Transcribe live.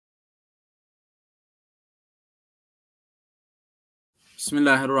بسم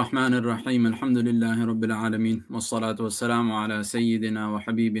الله الرحمن الرحيم الحمد لله رب العالمين والصلاة والسلام على سيدنا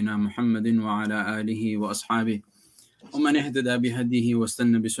وحبيبنا محمد وعلى آله وأصحابه ومن اهتدى بهديه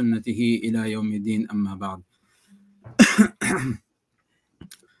واستنى بسنته إلى يوم الدين أما بعد.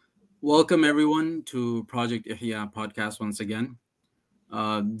 Welcome everyone to Project Ihya Podcast once again.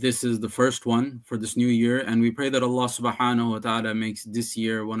 This is the first one for this new year, and we pray that Allah subhanahu wa ta'ala makes this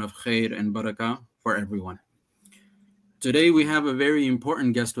year one of khair and barakah for everyone. Today we have a very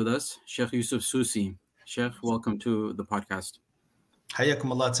important guest with us, Sheik Youssef Soussi. Sheikh, welcome to the podcast. Hayyakum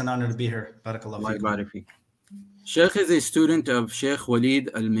Allah, it's an honor to be here. Barakallah feekum. Sheikh is a student of Sheikh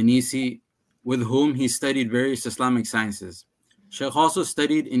Walid al-Manisi, with whom he studied various Islamic sciences. Sheikh also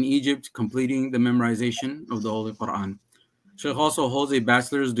studied in Egypt, completing the memorization of the Holy Quran. Sheikh also holds a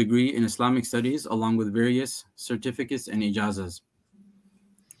bachelor's degree in Islamic studies, along with various certificates and ijazas.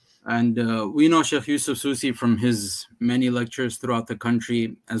 And we know Sheik Youssef Soussi from his many lectures throughout the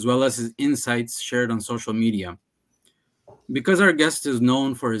country, as well as his insights shared on social media. Because our guest is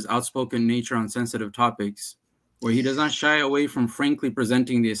known for his outspoken nature on sensitive topics, where he does not shy away from frankly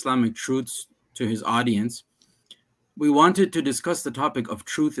presenting the Islamic truths to his audience, we wanted to discuss the topic of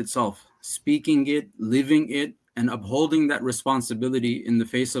truth itself, speaking it, living it, and upholding that responsibility in the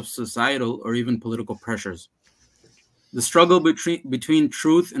face of societal or even political pressures. The struggle between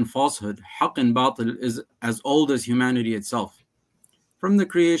truth and falsehood, haqq and batil, is as old as humanity itself. From the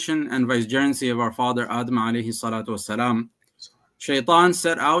creation and vicegerency of our father Adam alayhi salatu wasalam, Shaitan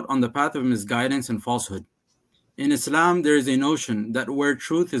set out on the path of misguidance and falsehood. In Islam, there is a notion that where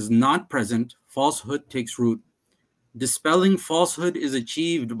truth is not present, falsehood takes root. Dispelling falsehood is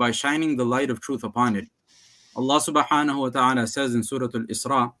achieved by shining the light of truth upon it. Allah subhanahu wa ta'ala says in Surah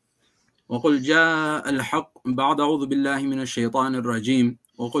Al-Isra, وَقُلْ جَاءَ الْحَقُّ بَعْدَ أَعُوذُ بِاللَّهِ مِنَ الشَّيْطَانِ الرَّجِيمِ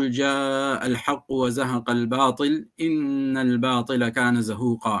وَقُلْ جَاءَ الْحَقُّ وَزَهَقَ الْبَاطِلِ إِنَّ الْبَاطِلَ كَانَ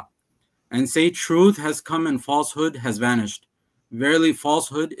زَهُوقًا. And say, truth has come and falsehood has vanished. Verily,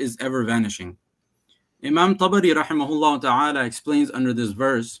 falsehood is ever vanishing. Imam Tabari rahimahullah ta'ala explains under this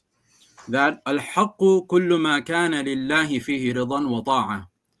verse that الْحَقُّ كُلُّ مَا كَانَ لِلَّهِ فِيهِ رِضًا وَطَاعَةً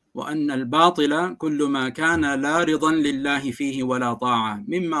وأن الباطل كل ما كان لا رضا لله فيه ولا طاعة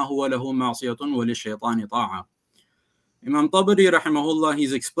مما هو له معصية وللشيطان طاعة. Imam Tabari rahimahullah,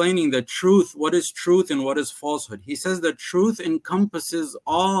 he's explaining the truth, what is truth and what is falsehood. He says that truth encompasses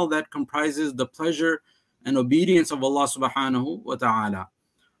all that comprises the pleasure and obedience of Allah subhanahu wa ta'ala,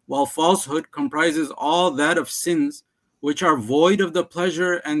 while falsehood comprises all that of sins which are void of the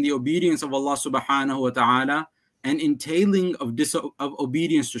pleasure and the obedience of Allah subhanahu wa ta'ala, and entailing of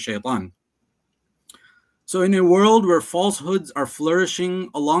obedience to shaitan. So in a world where falsehoods are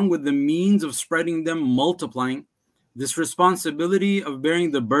flourishing, along with the means of spreading them multiplying, this responsibility of bearing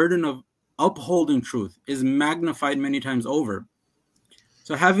the burden of upholding truth is magnified many times over.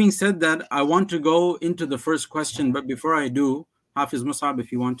 So having said that, I want to go into the first question, but before I do, Hafiz Mus'ab,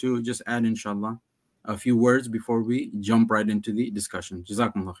 if you want to just add, inshallah, a few words before we jump right into the discussion.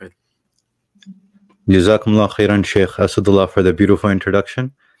 Jazakumullah khair. Jazakumullah khairan, Sheikh Asadullah, for the beautiful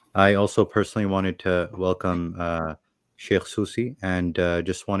introduction. I also personally wanted to welcome Sheikh Soussi, and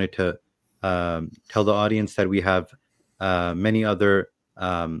just wanted to tell the audience that we have many other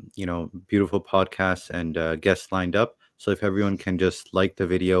beautiful podcasts and guests lined up. So if everyone can just like the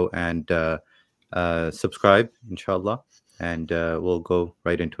video and subscribe, inshallah, and we'll go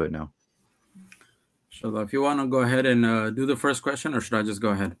right into it now. Inshallah, if you want to go ahead and do the first question, or should I just go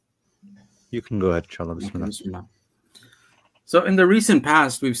ahead? You can go ahead, inshallah. Bismillah. Okay, bismillah. So in the recent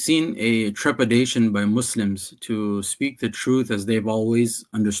past, we've seen a trepidation by Muslims to speak the truth as they've always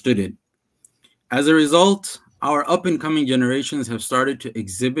understood it. As a result, our up-and-coming generations have started to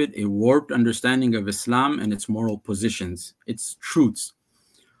exhibit a warped understanding of Islam and its moral positions, its truths.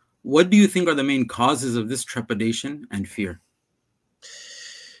 What do you think are the main causes of this trepidation and fear?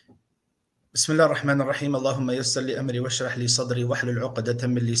 Bismillah ar-Rahman ar-Rahim. Allahumma yassir li amri washrah li sadri wahlul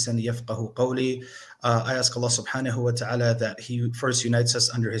 'uqdatan min lisani yafqahu qawli. I ask Allah subhanahu wa ta'ala that He first unites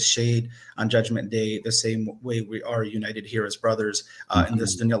us under His shade on Judgment Day, the same way we are united here as brothers in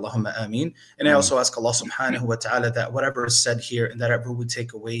this dunya. Allahumma ameen. And I also ask Allah subhanahu wa ta'ala that whatever is said here and that whatever we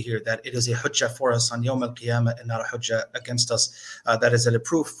take away here, that it is a hujjah for us on Yawm al-Qiyamah and not a hujjah against us. That is a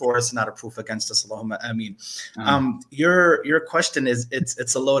proof for us, not a proof against us. Allahumma ameen. Your question is,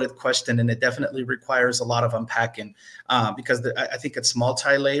 it's a loaded question, and it definitely requires a lot of unpacking because I think it's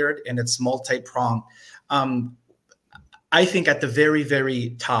multi-layered and it's multi-pronged. I think at the very,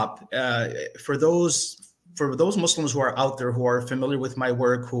 very top, for those for those Muslims who are out there, who are familiar with my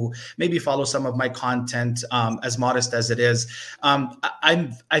work, who maybe follow some of my content, as modest as it is,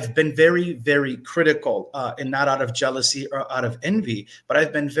 I've been very, very critical, and not out of jealousy or out of envy, but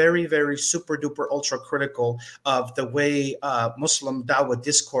I've been very, very super duper ultra critical of the way Muslim Dawah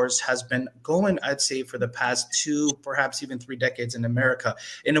discourse has been going, I'd say, for the past 2, perhaps even 3 decades in America.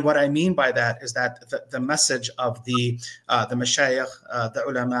 And what I mean by that is that the message of the mashayikh, the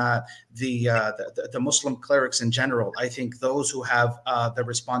ulama, the Muslim clerics in general, I think those who have the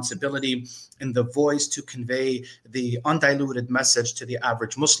responsibility and the voice to convey the undiluted message to the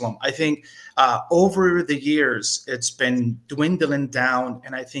average Muslim, I think over the years it's been dwindling down,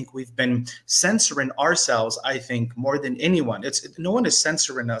 and I think we've been censoring ourselves, I think, more than anyone. No one is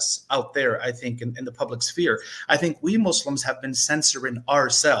censoring us out there, I think, in the public sphere. I think we Muslims have been censoring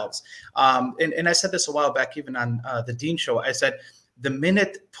ourselves. And I said this a while back, even on the Deen show. I said, the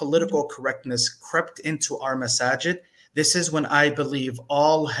minute political correctness crept into our masajid, this is when I believe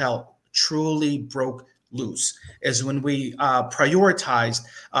all hell truly broke loose, is when we prioritized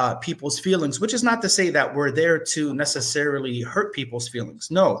people's feelings, which is not to say that we're there to necessarily hurt people's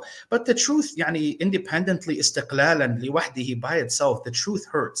feelings. No, but the truth, yani, independently, istiqlalan liwahdihi, by itself, the truth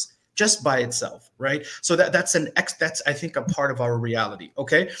hurts just by itself, right? So that's I think a part of our reality,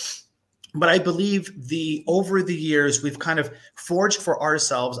 okay? But I believe over the years, we've kind of forged for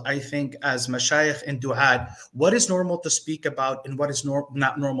ourselves, I think, as mashayikh and du'at, what is normal to speak about and what is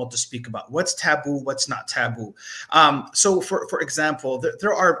not normal to speak about. What's taboo, what's not taboo. So for example,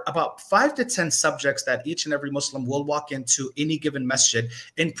 there are about 5 to 10 subjects that each and every Muslim will walk into any given masjid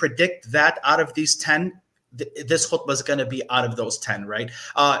and predict that out of these 10, this khutbah is going to be out of those 10, right?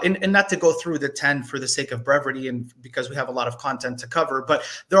 And not to go through the 10 for the sake of brevity and because we have a lot of content to cover, but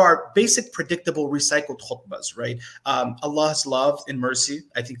there are basic, predictable, recycled khutbahs, right? Allah's love and mercy,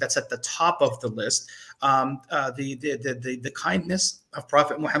 I think that's at the top of the list. The kindness of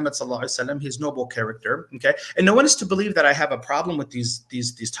Prophet Muhammad sallallahu alaihi wasallam, his noble character, okay? And no one is to believe that I have a problem with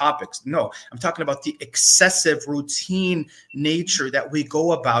these topics. No, I'm talking about the excessive routine nature that we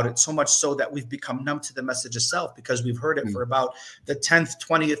go about it, so much so that we've become numb to the message itself because we've heard it for about the 10th,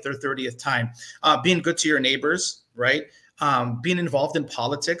 20th, or 30th time. Being good to your neighbors, right? Being involved in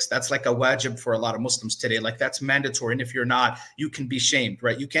politics, that's like a wajib for a lot of Muslims today. Like that's mandatory. And if you're not, you can be shamed,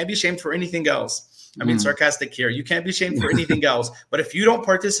 right? You can't be shamed for anything else. I mean, sarcastic here. You can't be shamed for anything else. But if you don't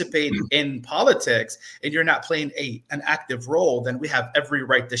participate in politics and you're not playing an active role, then we have every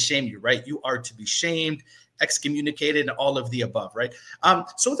right to shame you, right? You are to be shamed, excommunicated, and all of the above, right?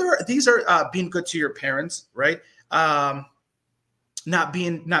 So these are being good to your parents, right? Not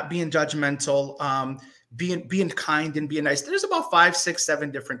being judgmental, being kind and being nice. There's about 5, 6,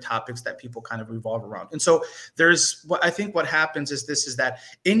 7 different topics that people kind of revolve around. And so what happens is that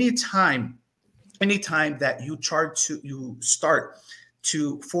anytime that you start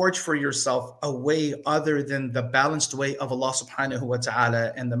to forge for yourself a way other than the balanced way of Allah subhanahu wa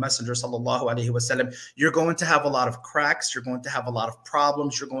ta'ala and the Messenger sallallahu alaihi wasallam, you're going to have a lot of cracks, you're going to have a lot of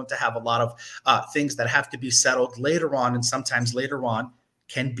problems, you're going to have a lot of things that have to be settled later on, and sometimes later on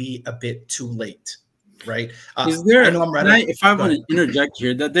can be a bit too late. Right? Is there? If I want to interject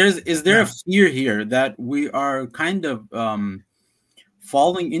here, that is there a fear here that we are kind of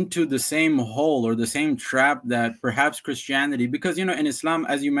falling into the same hole or the same trap that perhaps Christianity, because in Islam,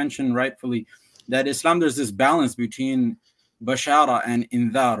 as you mentioned rightfully, that Islam, there's this balance between bashara and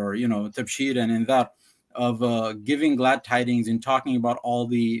indhar, or tabshir and indhar, of giving glad tidings and talking about all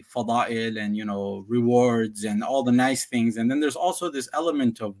the fada'il and rewards and all the nice things, and then there's also this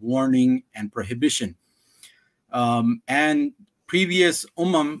element of warning and prohibition. And previous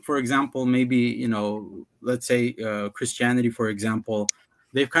for example, maybe, let's say Christianity, for example,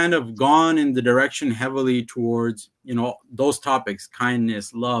 they've kind of gone in the direction heavily towards, those topics,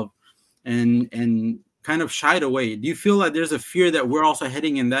 kindness, love, and kind of shied away. Do you feel like there's a fear that we're also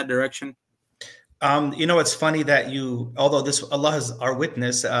heading in that direction? It's funny that although Allah is our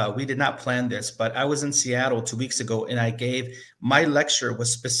witness, we did not plan this, but I was in Seattle 2 weeks ago and my lecture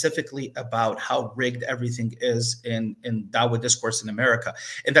was specifically about how rigged everything is in Dawah discourse in America.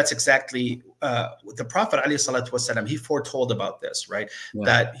 And that's exactly the Prophet ﷺ, he foretold about this, right? Yeah.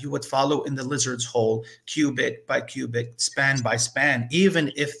 That you would follow in the lizard's hole, cubit by cubit, span by span,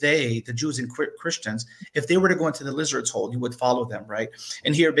 even if the Jews and Christians, if they were to go into the lizard's hole, you would follow them, right?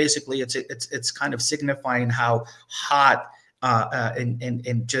 And here basically it's kind of signifying how hot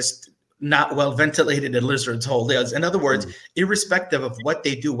and just not well ventilated a lizard's hole is. In other words, irrespective of what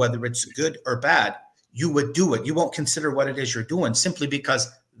they do, whether it's good or bad, you would do it. You won't consider what it is you're doing simply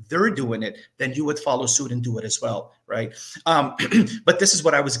because they're doing it, then you would follow suit and do it as well, right? But this is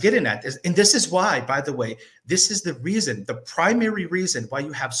what I was getting at. And this is why, by the way, this is the reason, the primary reason why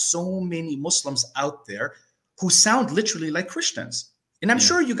you have so many Muslims out there who sound literally like Christians. And I'm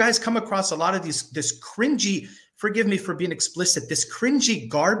sure you guys come across a lot of this cringy, forgive me for being explicit, this cringy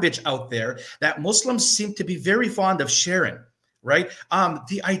garbage out there that Muslims seem to be very fond of sharing, right?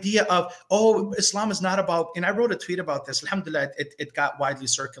 The idea of, oh, Islam is not about, and I wrote a tweet about this, alhamdulillah, it got widely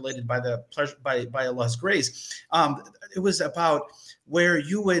circulated by Allah's grace. It was about where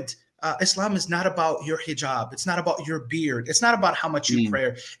you would, Islam is not about your hijab. It's not about your beard. It's not about how much you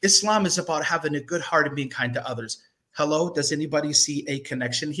pray. Islam is about having a good heart and being kind to others. Hello, does anybody see a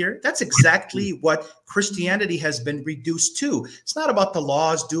connection here? That's exactly what Christianity has been reduced to. It's not about the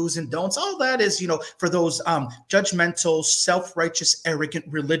laws, do's and don'ts. All that is, for those judgmental, self-righteous, arrogant,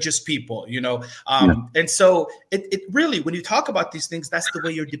 religious people, And so it really, when you talk about these things, that's the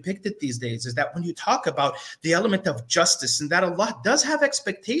way you're depicted these days, is that when you talk about the element of justice and that Allah does have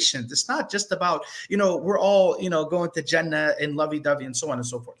expectations, it's not just about, we're all, going to Jannah and lovey-dovey and so on and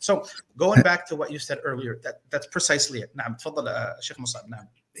so forth. So going back to what you said earlier, that's precisely it. نعم تفضل Sheikh Musab. نعم.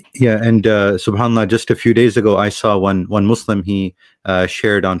 Yeah, and subhanallah, just a few days ago, I saw one Muslim, he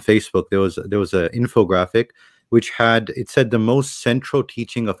shared on Facebook. There was an infographic which it said the most central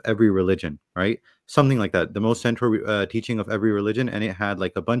teaching of every religion, right? Something like that, the most central teaching of every religion, and it had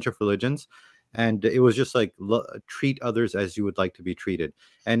like a bunch of religions, and it was just like treat others as you would like to be treated.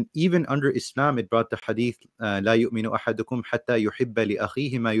 And even under Islam, it brought the hadith لا يؤمن أحدكم حتى يحب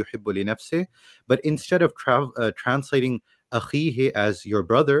لأخيه ما يحب لنفسه. But instead of translating akhihi as your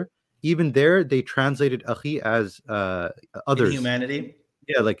brother, even there they translated akhi as others. In humanity.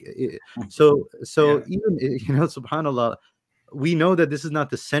 Yeah, like so even subhanallah, we know that this is not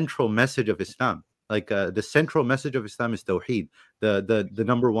the central message of Islam. Like the central message of Islam is Tawheed, the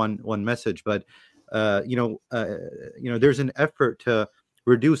number one message. But there's an effort to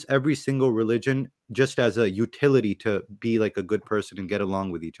reduce every single religion just as a utility to be like a good person and get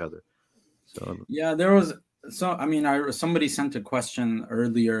along with each other. So yeah, there was. So I mean, somebody sent a question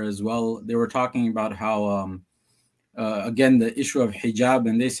earlier as well. They were talking about how again the issue of hijab,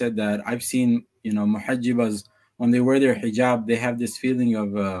 and they said that I've seen muhajjibas, when they wear their hijab, they have this feeling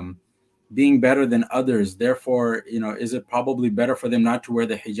of being better than others. Therefore, is it probably better for them not to wear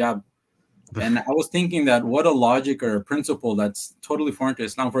the hijab? And I was thinking that what a logic or a principle that's totally foreign to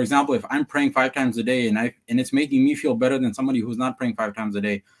Islam. For example, if I'm praying 5 times a day and it's making me feel better than somebody who's not praying 5 times a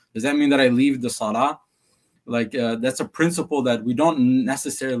day, does that mean that I leave the salah? Like that's a principle that we don't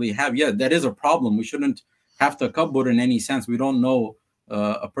necessarily have. Yeah, that is a problem. We shouldn't have takabbur in any sense. We don't know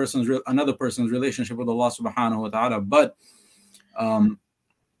another person's relationship with Allah subhanahu wa ta'ala. But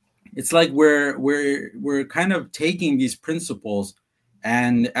it's like we're kind of taking these principles,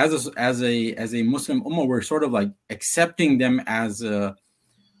 and as a Muslim ummah, we're sort of like accepting them as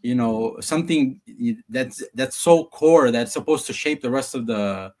something that's so core that's supposed to shape the rest of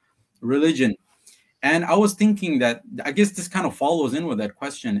the religion. And I was thinking that I guess this kind of follows in with that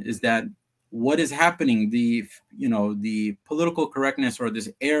question, is that what is happening, the political correctness or this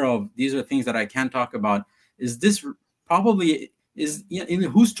air of these are things that I can't talk about, is this probably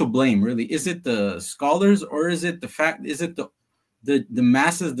who's to blame really? Is it the scholars, or is it the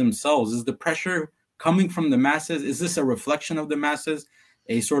masses themselves? Is the pressure coming from the masses? Is this a reflection of the masses,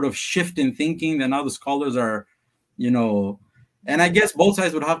 a sort of shift in thinking that now the scholars are, and I guess both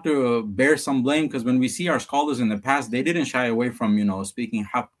sides would have to bear some blame, because when we see our scholars in the past, they didn't shy away from, speaking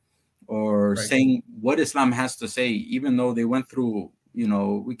haqq or saying what Islam has to say, even though they went through,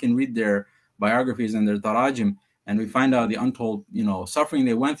 we can read their biographies and their tarajim, and we find out the untold, suffering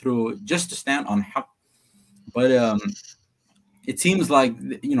they went through just to stand on haqq. But it seems like,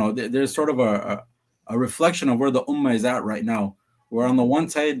 there's sort of a reflection of where the ummah is at right now, where on the one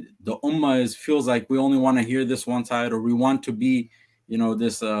side, the ummah feels like we only want to hear this one side, or we want to be,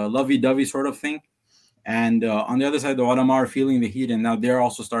 this lovey-dovey sort of thing. And on the other side, the ulama are feeling the heat, and now they're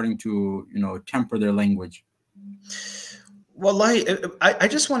also starting to, temper their language. Well, I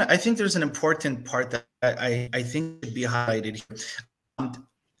just want to, I think there's an important part that I think should be highlighted here.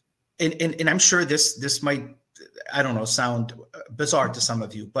 And I'm sure this might, I don't know, sound bizarre to some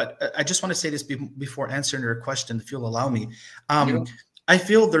of you, but I just want to say this before answering your question, if you'll allow me. I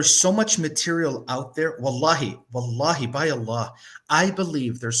feel there's so much material out there. Wallahi, by Allah, I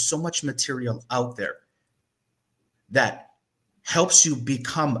believe there's so much material out there that helps you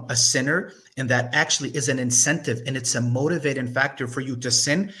become a sinner, and that actually is an incentive, and it's a motivating factor for you to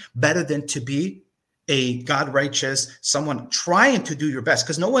sin better than to be a God righteous, someone trying to do your best,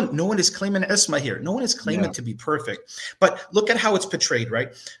 because no one is claiming isma here. No one is claiming to be perfect. But look at how it's portrayed,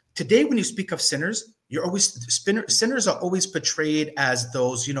 right? Today, when you speak of sinners, sinners are always portrayed as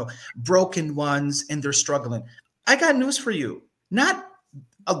those, broken ones, and they're struggling. I got news for you.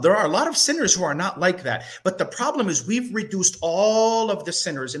 There are a lot of sinners who are not like that. But the problem is we've reduced all of the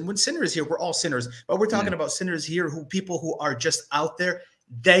sinners. And when sinners here, we're all sinners. But we're talking about sinners here, people who are just out there.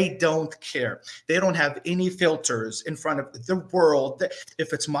 They don't care. They don't have any filters in front of the world.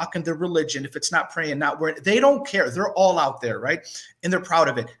 If it's mocking their religion, if it's not praying, not wearing, they don't care. They're all out there, right? And they're proud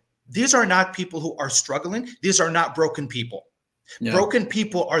of it. These are not people who are struggling. These are not broken people. Yeah. Broken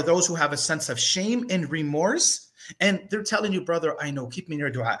people are those who have a sense of shame and remorse. And they're telling you, brother, I know, keep me in your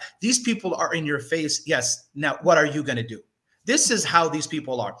dua. These people are in your face. Yes. Now, what are you going to do? This is how these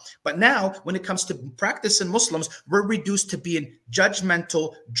people are. But now, when it comes to practicing Muslims, we're reduced to being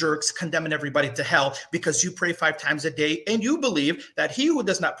judgmental jerks, condemning everybody to hell because you pray 5 times a day and you believe that he who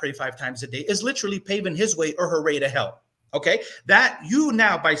does not pray 5 times a day is literally paving his way or her way to hell. Okay, that you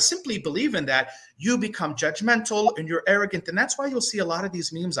now, by simply believing that, you become judgmental and you're arrogant. And that's why you'll see a lot of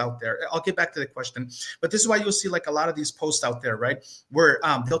these memes out there. I'll get back to the question, but this is why you'll see like a lot of these posts out there, right? Where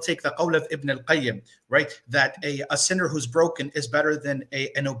they'll take the qawl of Ibn al-Qayyim, right? That a sinner who's broken is better than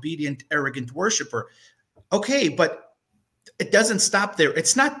an obedient, arrogant worshiper. Okay, but it doesn't stop there.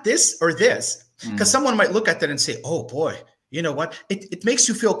 It's not this or this, because someone might look at that and say, oh boy, you know what? It makes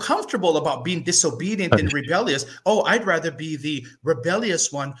you feel comfortable about being disobedient and rebellious. Oh, I'd rather be the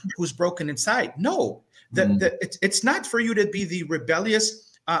rebellious one who's broken inside. No, it's not for you to be the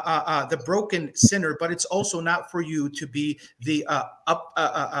rebellious, the broken sinner, but it's also not for you to be the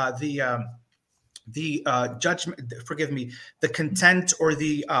judgment. Forgive me, the content or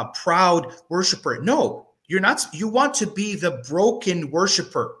the proud worshiper. No, you're not. You want to be the broken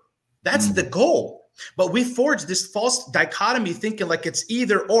worshiper. That's the goal. But we forge this false dichotomy thinking like it's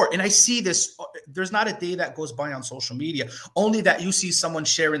either or. And I see this, there's not a day that goes by on social media, only that you see someone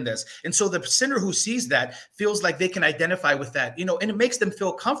sharing this. And so the sinner who sees that feels like they can identify with that, and it makes them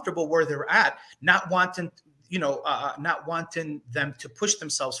feel comfortable where they're at, not wanting, not wanting them to push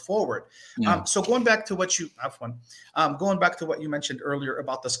themselves forward. Yeah. So going back to what you, going back to what you mentioned earlier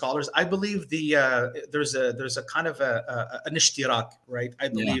about the scholars, I believe there's a kind of an ishtirak, right? I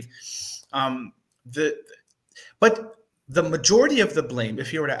believe, but the majority of the blame,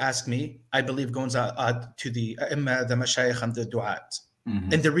 if you were to ask me, I believe goes out to the mashayikh and the du'at.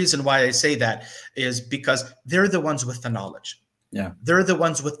 And the reason why I say that is because they're the ones with the knowledge. Yeah, they're the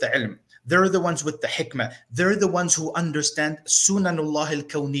ones with the ilm. They're the ones with the hikmah. They're the ones who understand sunanullah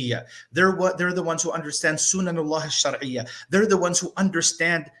al-kawniyya. They're the ones who understand sunanullah al-shar'iyya. They're the ones who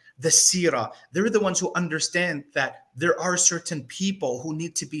understand the seerah. They're the ones who understand that there are certain people who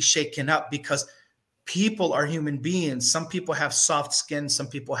need to be shaken up because people are human beings. Some people have soft skin. Some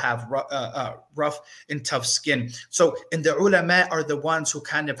people have rough and tough skin. So, and the ulama are the ones who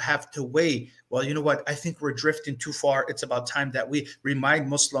kind of have to weigh, well, you know what? I think we're drifting too far. It's about time that we remind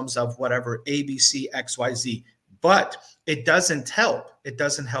Muslims of whatever, A, B, C, X, Y, Z. But it doesn't help. It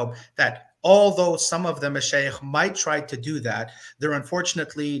doesn't help that although some of the mashayikh might try to do that, they're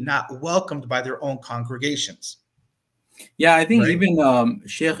unfortunately not welcomed by their own congregations. Yeah, I think even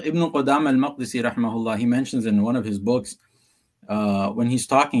Sheikh Ibn Qudama al-Maqdisi, rahmahullah, he mentions in one of his books when he's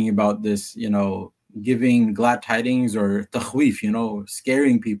talking about this, giving glad tidings or takhweef,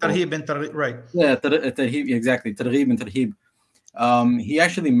 scaring people. Tarhib and tarhib, right. Yeah, tarhib, exactly. Targhib and tarhib. He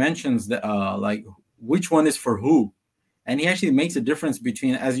actually mentions that, like, which one is for who. And he actually makes a difference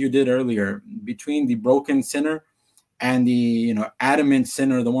between, as you did earlier, between the broken sinner and the, adamant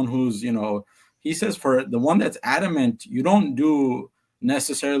sinner, the one who's, he says for the one that's adamant, you don't do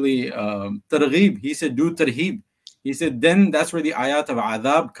necessarily targhib. He said do tarhib. He said then that's where the ayat of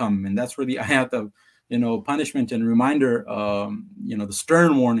adhab come, and that's where the ayat of punishment and reminder, the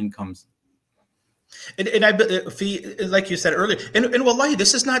stern warning comes. And I, like you said earlier, and wallahi,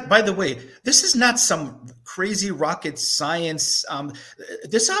 this is not, by the way, this is not some crazy rocket science.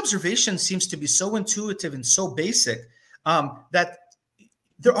 This observation seems to be so intuitive and so basic that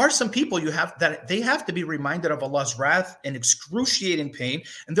there are some people that they have to be reminded of Allah's wrath and excruciating pain.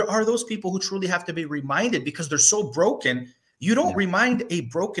 And there are those people who truly have to be reminded because they're so broken. You don't remind a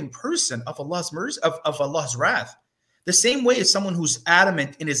broken person of Allah's mercy, of Allah's wrath. The same way as someone who's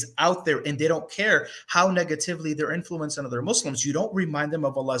adamant and is out there and they don't care how negatively they're influencing other Muslims, you don't remind them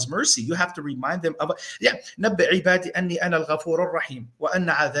of Allah's mercy. You have to remind them of, نَبِّ عِبَادِ أَنِّي أَنَا الْغَفُورُ الرَّحِيمُ وَأَنَّ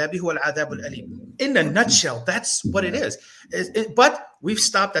عَذَابِي هُوَ الْعَذَابُ الْأَلِيمُ. In a nutshell, that's what it is. But we've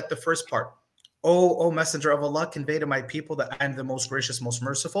stopped at the first part. O Messenger of Allah, convey to my people that I am the most gracious, most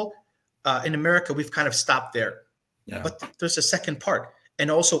merciful. in America, we've kind of stopped there. Yeah. But there's a second part. And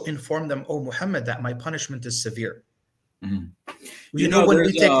also inform them, oh, Muhammad, that my punishment is severe. Mm-hmm. You know when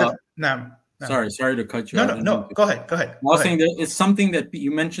we take the... No. Sorry to cut you off. out. No, go ahead. I was saying that it's something that you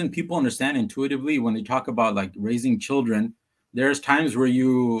mentioned people understand intuitively when they talk about like raising children. There's times where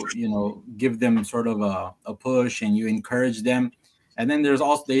you give them sort of a push and you encourage them. And then there's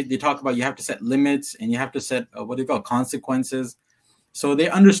also, they talk about you have to set limits and you have to set what do you call consequences. So they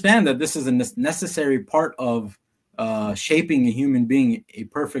understand that this is a necessary part of shaping a human being, a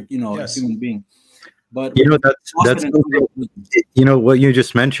perfect, human being. But that's what you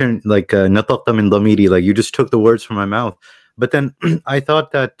just mentioned, like nataqta min dhamiri, like you just took the words from my mouth. But then I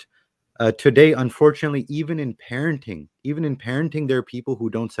thought that today, unfortunately, even in parenting, there are people who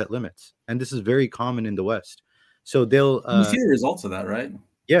don't set limits, and this is very common in the West. So they'll you see the results of that, right?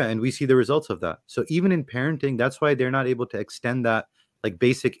 Yeah, and we see the results of that. So even in parenting, that's why they're not able to extend that like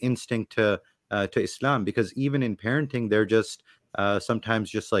basic instinct to Islam, because even in parenting, they're just sometimes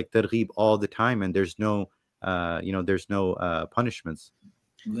just like targhib all the time, and there's no punishments,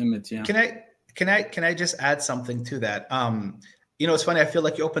 limits. Yeah. Can I just add something to that? It's funny. I feel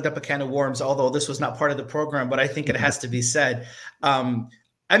like you opened up a can of worms, although this was not part of the program, but I think it has to be said. I'm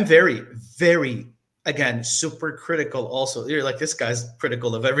very, very, again, super critical. Also, you're like, this guy's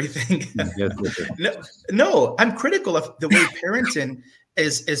critical of everything. No, I'm critical of the way parenting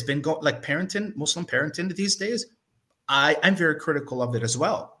has been going, like Muslim parenting these days. I'm very critical of it as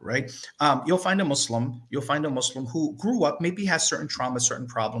well, right? You'll find a Muslim who grew up, maybe has certain traumas, certain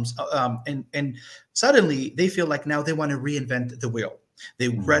problems, and suddenly they feel like now they want to reinvent the wheel. They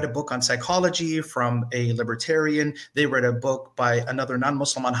read a book on psychology from a libertarian. They read a book by another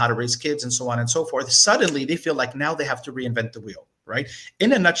non-Muslim on how to raise kids and so on and so forth. Suddenly they feel like now they have to reinvent the wheel, right?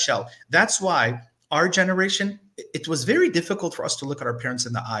 In a nutshell, that's why our generation, it was very difficult for us to look at our parents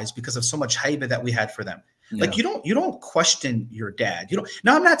in the eyes because of so much haiba that we had for them. Yeah. Like you don't question your dad.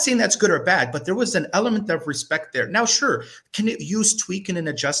 Now I'm not saying that's good or bad, but there was an element of respect there. Now, sure, can it use tweaking and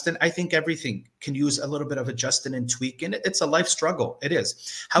adjusting? I think everything can use a little bit of adjusting and tweaking. It's a life struggle. It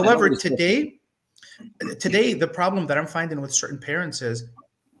is. However, today, the problem that I'm finding with certain parents is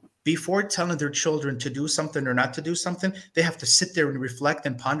before telling their children to do something or not to do something, they have to sit there and reflect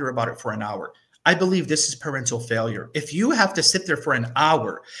and ponder about it for an hour. I believe this is parental failure. If you have to sit there for an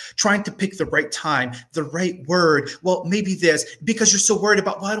hour trying to pick the right time, the right word, well, maybe this, because you're so worried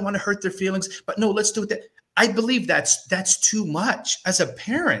about, well, I don't want to hurt their feelings, but no, let's do that. I believe that's too much as a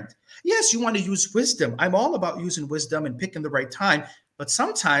parent. Yes, you want to use wisdom. I'm all about using wisdom and picking the right time, but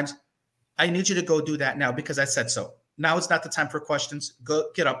sometimes I need you to go do that now because I said so. Now it's not the time for questions. Go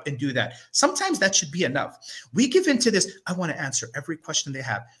get up and do that. Sometimes that should be enough. We give into this, I want to answer every question they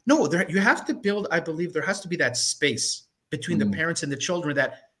have. No, you have to build, I believe there has to be that space between the parents and the children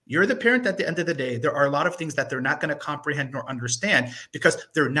that you're the parent at the end of the day. There are a lot of things that they're not going to comprehend nor understand because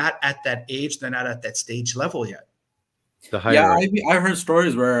they're not at that age. They're not at that stage level yet. Yeah, I heard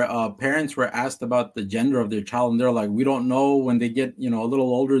stories where parents were asked about the gender of their child and they're like, we don't know. When they get, a little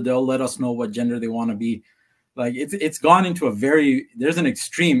older, they'll let us know what gender they want to be. Like it's gone into there's an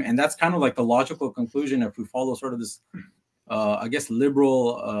extreme, and that's kind of like the logical conclusion if we follow sort of this, I guess,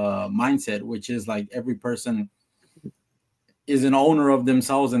 liberal mindset, which is like every person is an owner of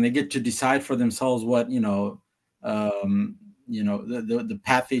themselves and they get to decide for themselves what, the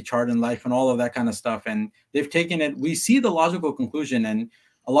path they chart in life and all of that kind of stuff. And they've taken it, we see the logical conclusion, and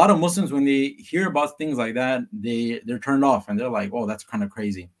a lot of Muslims, when they hear about things like that, they're turned off and they're like, oh, that's kind of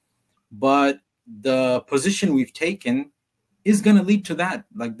crazy. But the position we've taken is going to lead to that.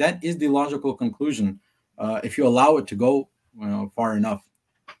 Like that is the logical conclusion if you allow it to go far enough.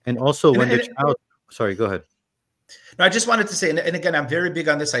 And also when the child, sorry, go ahead. No, I just wanted to say, and again, I'm very big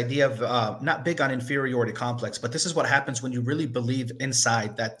on this idea of not big on inferiority complex, but this is what happens when you really believe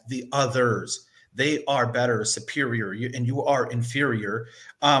inside that the others, they are better, superior, and you are inferior.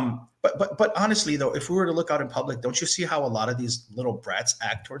 But honestly, though, if we were to look out in public, don't you see how a lot of these little brats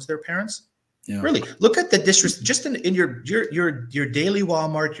act towards their parents? Yeah. Really, look at the disrespect just in your daily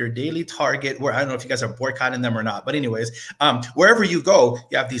Walmart, your daily Target, where I don't know if you guys are boycotting them or not, but anyways, wherever you go,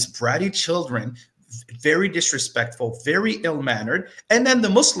 you have these bratty children, very disrespectful, very ill-mannered, and then the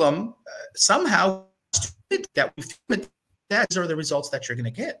Muslim somehow that those are the results that you're going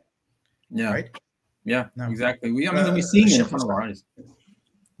to get. Yeah, right. Yeah, no. Exactly. We're seeing it in front of our eyes.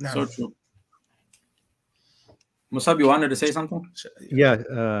 No. So true. Musab, you wanted to say something? Yeah,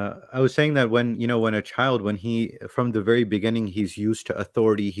 I was saying that when a child, when he, from the very beginning, he's used to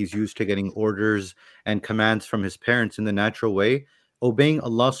authority, he's used to getting orders and commands from his parents in the natural way, obeying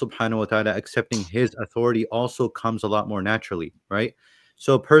Allah subhanahu wa ta'ala, accepting his authority also comes a lot more naturally, right?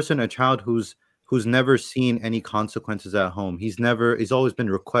 So a child who's never seen any consequences at home, he's always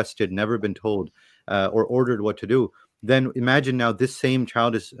been requested, never been told or ordered what to do. Then imagine now this same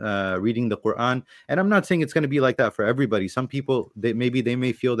child is reading the Quran. And I'm not saying it's going to be like that for everybody. Some people, they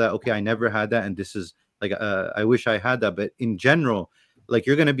may feel that, okay, I never had that, and this is like, I wish I had that. But in general, like,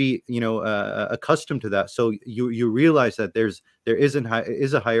 you're going to be, accustomed to that. So you realize that there is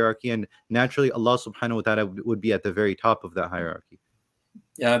a hierarchy, and naturally Allah subhanahu wa ta'ala would be at the very top of that hierarchy.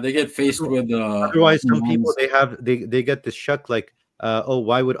 Yeah, they get faced with otherwise some people they get this shock, like, oh,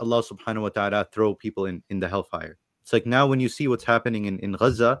 why would Allah subhanahu wa ta'ala throw people in the hellfire? It's like, now when you see what's happening in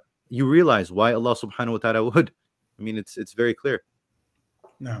Gaza, you realize why Allah subhanahu wa ta'ala would. I mean, it's very clear.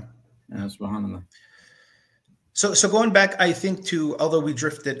 No. Yeah, subhanallah. So going back, I think, to, although we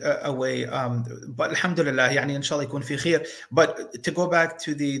drifted away, but alhamdulillah, yani inshallah yakun fi khair. But to go back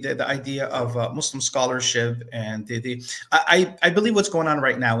to the idea of Muslim scholarship, and I believe what's going on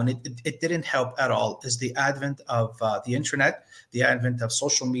right now, and it didn't help at all, is the advent of the internet, the advent of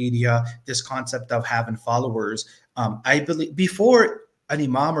social media, this concept of having followers. I believe before an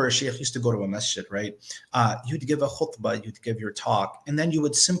imam or a sheikh used to go to a masjid, right? You'd give a khutbah, you'd give your talk, and then you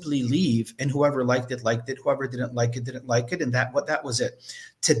would simply leave, and whoever liked it, whoever didn't like it, and that was it.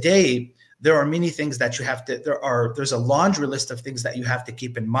 Today, there are many things that you have to, there's a laundry list of things that you have to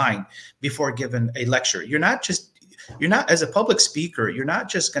keep in mind before giving a lecture. You're not, as a public speaker, you're not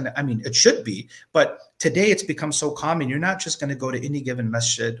just going to, I mean, it should be, but today it's become so common. You're not just going to go to any given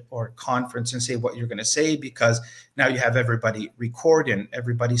masjid or conference and say what you're going to say, because now you have everybody recording,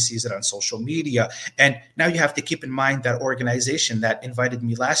 everybody sees it on social media. And now you have to keep in mind that organization that invited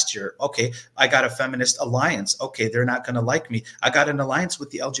me last year. Okay, I got a feminist alliance. Okay, they're not going to like me. I got an alliance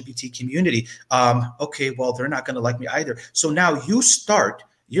with the LGBT community. Okay, well, they're not going to like me either. So now you start,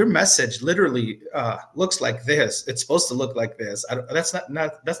 your message literally looks like this. It's supposed to look like this. That's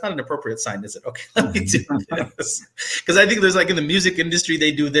not an appropriate sign, is it? Okay, let me do this, because I think there's, like, in the music industry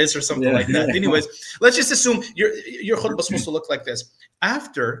they do this or something like that. Anyways, let's just assume your khutbah is supposed to look like this.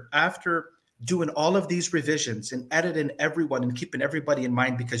 After doing all of these revisions and editing everyone and keeping everybody in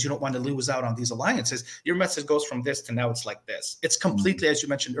mind, because you don't want to lose out on these alliances, your message goes from this to now it's like this. It's completely, as you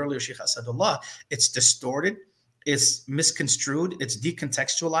mentioned earlier, Sheikh Asadullah, it's distorted. It's misconstrued, it's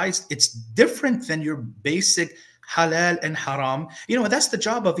decontextualized, it's different than your basic halal and haram. That's the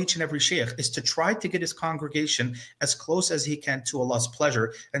job of each and every sheikh, is to try to get his congregation as close as he can to Allah's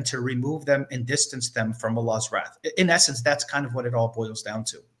pleasure, and to remove them and distance them from Allah's wrath. In essence, that's kind of what it all boils down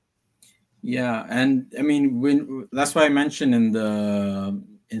to. Yeah, and I mean, that's why I mentioned in the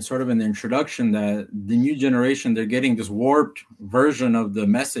introduction that the new generation, they're getting this warped version of the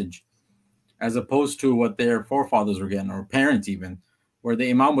message, as opposed to what their forefathers were getting, or parents even, where the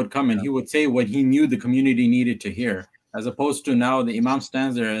imam would come and he would say what he knew the community needed to hear, as opposed to now the imam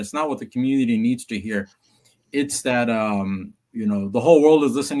stands there and it's not what the community needs to hear. It's that, the whole world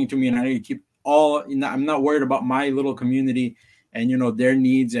is listening to me, and I need to keep I'm not worried about my little community and, their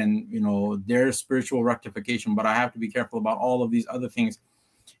needs and, their spiritual rectification, but I have to be careful about all of these other things.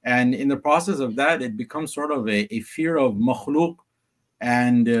 And in the process of that, it becomes sort of a fear of makhluk.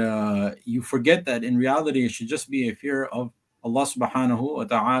 And you forget that in reality, it should just be a fear of Allah subhanahu wa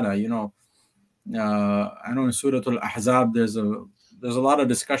ta'ala. I know in Surah Al-Ahzab, there's a lot of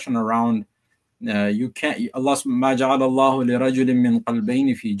discussion around you can't, Allah ma ja'ala Allahu li rajulin min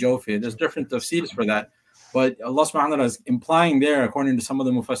qalbayni fi jawfi. There's different tafsirs for that. But Allah subhanahu wa ta'ala is implying there, according to some of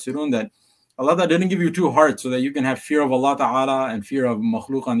the mufassirun, that Allah didn't give you two hearts so that you can have fear of Allah ta'ala and fear of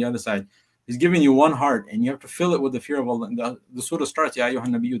makhluk on the other side. He's giving you one heart, and you have to fill it with the fear of Allah. The surah starts, Ya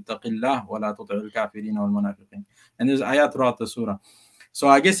ayyuhan nabiyyu taqillah wa la tuti'il kafirin wal munafiqin. And there's ayat throughout the surah. So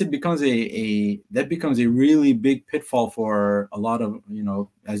I guess it becomes a really big pitfall for a lot of,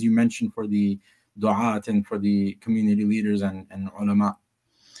 as you mentioned, for the du'at and for the community leaders and ulama.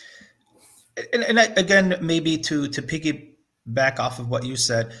 And again, maybe to piggyback off of what you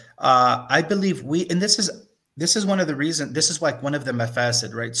said, I believe this is one of the reasons, this is like one of the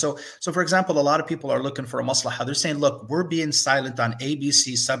mafasid, right? So for example, a lot of people are looking for a maslaha. They're saying, look, we're being silent on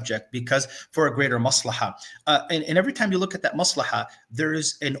ABC subject because for a greater maslaha. And every time you look at that maslaha, there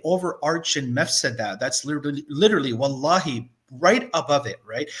is an overarching mafsada that's literally, wallahi, right above it,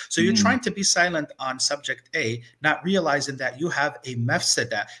 right? So you're trying to be silent on subject A, not realizing that you have a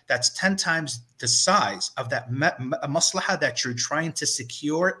mafsada that's 10 times the size of that maslaha that you're trying to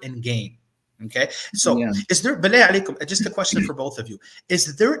secure and gain. Okay, so is there, just a question for both of you,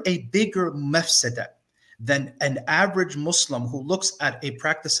 is there a bigger mafsada than an average Muslim who looks at a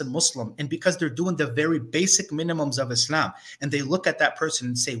practicing Muslim, and because they're doing the very basic minimums of Islam, and they look at that person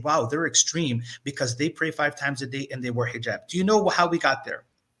and say, wow, they're extreme because they pray 5 times a day and they wear hijab. Do you know how we got there?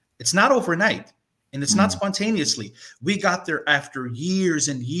 It's not overnight, and it's not spontaneously. We got there after years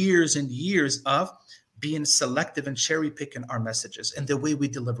and years and years of being selective and cherry picking our messages and the way we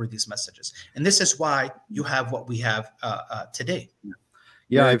deliver these messages. And this is why you have what we have today.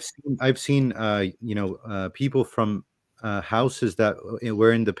 Yeah, I've seen people from houses that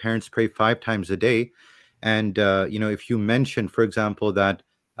wherein the parents pray 5 times a day, and if you mention, for example, that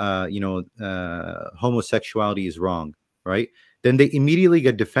homosexuality is wrong, right? Then they immediately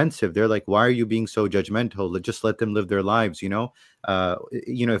get defensive. They're like, why are you being so judgmental? Just let them live their lives,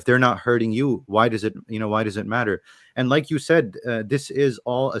 if they're not hurting you, why does it matter? And like you said, this is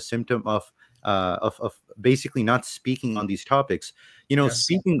all a symptom of basically not speaking on these topics.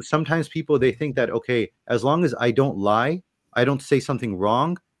 Speaking, sometimes people, they think that, okay, as long as I don't lie, I don't say something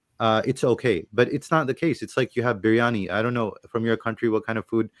wrong, it's okay. But it's not the case. It's like you have biryani. I don't know from your country what kind of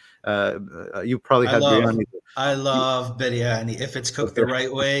food you probably had biryani. I love biryani. If it's cooked the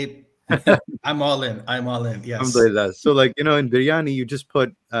right way, I'm all in. Yes. So in biryani, you just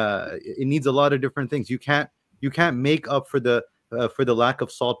put it needs a lot of different things. You can't make up for the lack of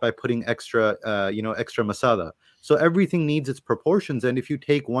salt by putting extra masala. So everything needs its proportions, and if you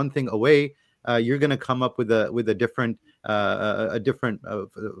take one thing away, you're going to come up with a different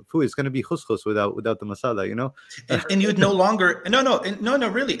food. It's going to be couscous without the masala, And you'd no longer no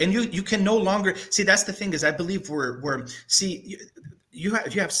really, and you can no longer see. That's the thing, is I believe we're you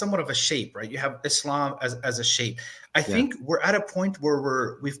have somewhat of a shape, right? You have Islam as a shape. I think we're at a point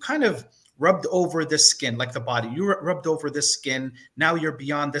where we've kind of rubbed over the skin, like the body. You rubbed over the skin. Now you're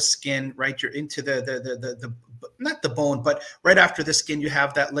beyond the skin, right? You're into the not the bone, but right after the skin, you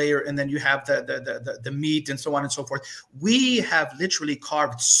have that layer, and then you have the meat and so on and so forth. We have literally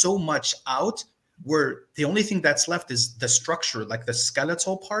carved so much out where the only thing that's left is the structure, like the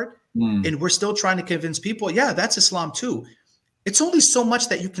skeletal part. And we're still trying to convince people, yeah, that's Islam too. It's only so much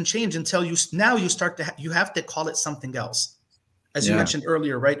that you can change until you start to you have to call it something else. As you mentioned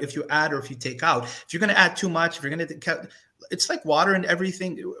earlier, right? If you add or if you take out, if you're going to add too much, if you're going to, it's like water and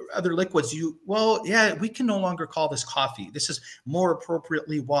everything, other liquids. We can no longer call this coffee. This is more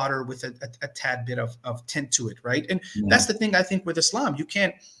appropriately water with a tad bit of tint to it, right? And that's the thing, I think, with Islam. You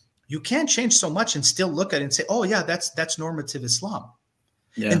can't change so much and still look at it and say, oh yeah, that's normative Islam.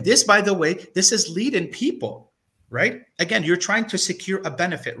 Yeah. And this, by the way, this is leading people, right? Again, you're trying to secure a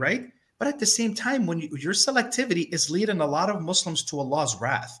benefit, right? But at the same time, when your selectivity is leading a lot of Muslims to Allah's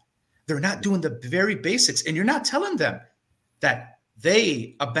wrath. They're not doing the very basics, and you're not telling them that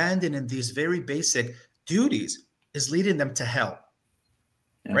they abandoning these very basic duties is leading them to hell,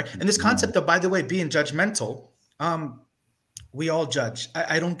 right? And this concept of, by the way, being judgmental, we all judge.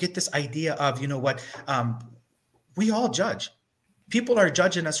 I don't get this idea of, we all judge. People are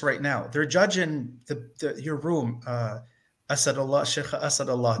judging us right now. They're judging your room. Asadullah, Sheikh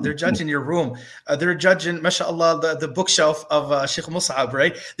Asadullah. They're judging your room. They're judging, mashallah, the bookshelf of Sheikh Mus'ab,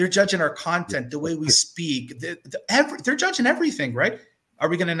 right? They're judging our content, the way we speak. They're judging everything, right? Are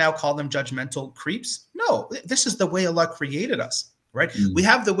we going to now call them judgmental creeps? No, this is the way Allah created us, right? We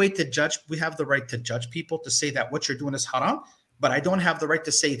have the way to judge. We have the right to judge people, to say that what you're doing is haram, but I don't have the right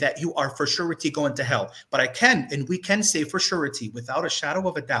to say that you are for surety going to hell. But I can, and we can say for surety, without a shadow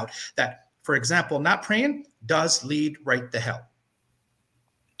of a doubt, that, for example, not praying does lead right to hell.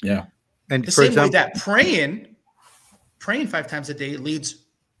 Yeah. And the same way that praying 5 times a day leads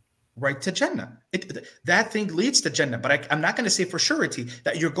right to Jannah. That thing leads to Jannah. But I'm not going to say for surety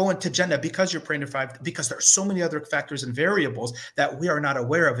that you're going to Jannah because you're praying 5, because there are so many other factors and variables that we are not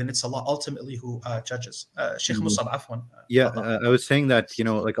aware of. And it's Allah ultimately who judges. Sheikh Musab, afwan. I was saying that,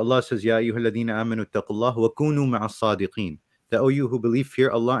 like Allah says, Ya ayyuhalladhina amanu taqullah wa kunu ma'as sadiqeen. That, oh, you who believe, fear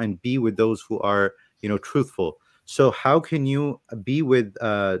Allah and be with those who are, truthful. So how can you be with,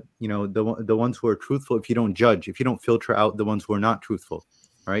 the ones who are truthful if you don't judge, if you don't filter out the ones who are not truthful,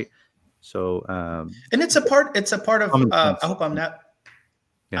 right? So, and it's a part of. I hope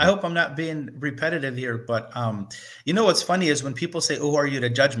I'm not being repetitive here, but what's funny is when people say, "Oh, who are you to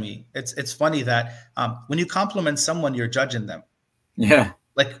judge me?" It's funny that when you compliment someone, you're judging them. Yeah.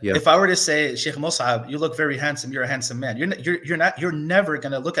 Like if I were to say, Sheikh Mus'ab, you look very handsome. You're a handsome man. You're never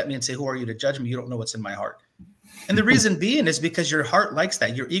going to look at me and say, who are you to judge me? You don't know what's in my heart. And the reason being is because your heart likes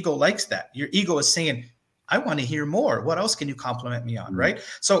that. Your ego likes that. Your ego is saying, I want to hear more. What else can you compliment me on? Right.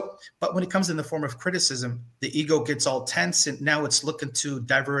 So, but when it comes in the form of criticism, the ego gets all tense, and now it's looking to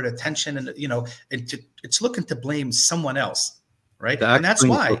divert attention, and, it's looking to blame someone else. Right. And that's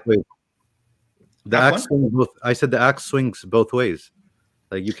why. The axe swings both. I said the axe swings both ways.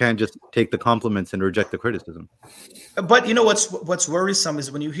 Like you can't just take the compliments and reject the criticism. But you know what's worrisome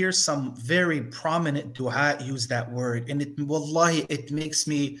is when you hear some very prominent du'a use that word, and wallahi, it makes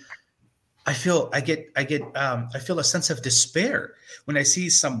me. I feel a sense of despair when I see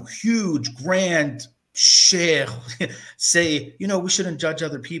some huge grand sheikh say, we shouldn't judge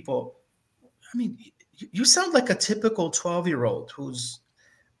other people. I mean, you sound like a typical 12-year-old who's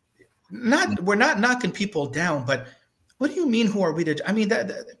we're not knocking people down, but what do you mean, who are we to? I mean,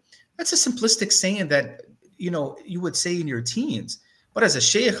 that's a simplistic saying that, you would say in your teens. But as a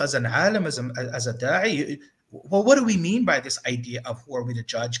sheikh, as an alim, as a da'i, well, what do we mean by this idea of who are we to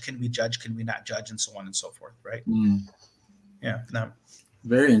judge? Can we judge? Can we not judge? And so on and so forth, right? Yeah. No.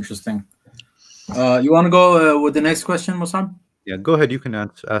 Very interesting. You want to go with the next question, Musab? Yeah, go ahead. You can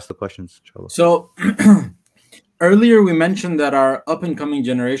ask the questions, inshallah. So earlier we mentioned that our up-and-coming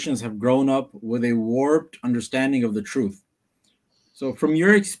generations have grown up with a warped understanding of the truth. So from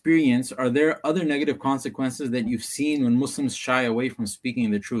your experience, are there other negative consequences that you've seen when Muslims shy away from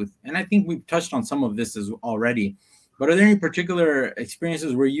speaking the truth? And I think we've touched on some of this already, but are there any particular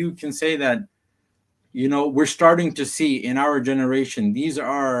experiences where you can say that, we're starting to see in our generation, these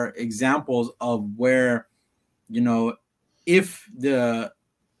are examples of where, if the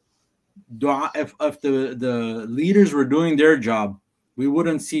leaders were doing their job, we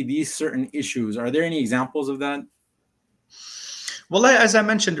wouldn't see these certain issues. Are there any examples of that? Well, as I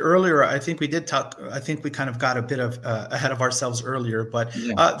mentioned earlier, I think we did talk. I think we kind of got a bit of ahead of ourselves earlier. But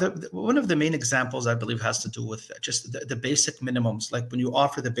one of the main examples, I believe, has to do with just the basic minimums. Like when you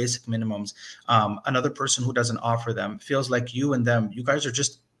offer the basic minimums, another person who doesn't offer them feels like you and them, you guys are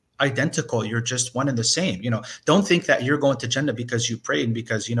just identical. You're just one and the same. Don't think that you're going to Jannah because you pray and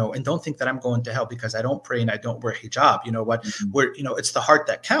because, and don't think that I'm going to hell because I don't pray and I don't wear hijab. You know what? Where, it's the heart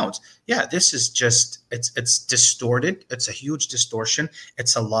that counts. Yeah, this is just, it's distorted. It's a huge distortion.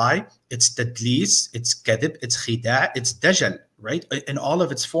 It's a lie. It's tadlis. It's kadib. It's khida. It's dajjal, right? In all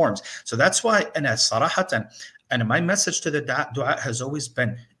of its forms. So that's why, and as sarahatan, and my message to the dua has always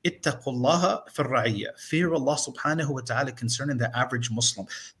been, ittaqullaha fi ra'iyya, fear Allah subhanahu wa ta'ala concerning the average Muslim.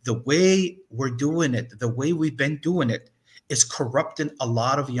 The way we're doing it, the way we've been doing it, is corrupting a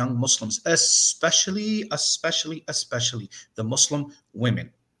lot of young Muslims, especially the Muslim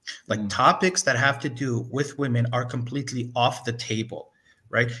women. Like topics that have to do with women are completely off the table,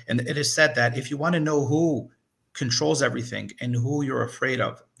 right? And it is said that if you want to know who controls everything and who you're afraid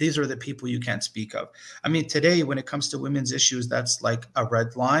of, these are the people you can't speak of. I mean, today when it comes to women's issues, that's like a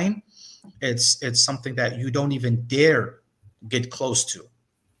red line. It's something that you don't even dare get close to,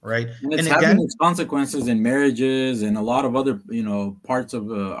 right? And it's having its consequences in marriages and a lot of other parts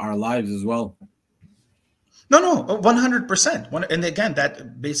of our lives as well. No, 100%. And again,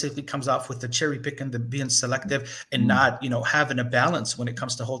 that basically comes off with the cherry picking, the being selective and not, having a balance when it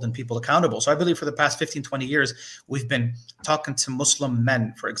comes to holding people accountable. So I believe for the past 15, 20 years, we've been talking to Muslim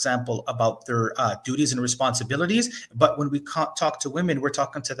men, for example, about their duties and responsibilities. But when we talk to women, we're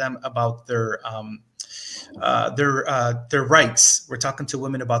talking to them about their rights. We're talking to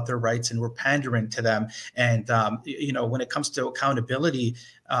women about their rights and we're pandering to them. And, when it comes to accountability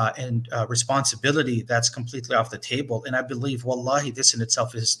and responsibility, that's completely off the table. And I believe, wallahi, this in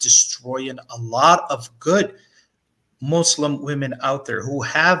itself is destroying a lot of good Muslim women out there who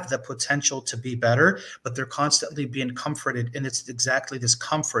have the potential to be better, but they're constantly being comforted. And it's exactly this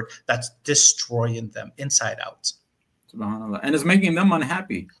comfort that's destroying them inside out. SubhanAllah. And it's making them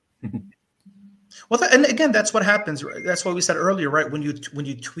unhappy. Well, and again, that's what happens. That's what we said earlier, right? When you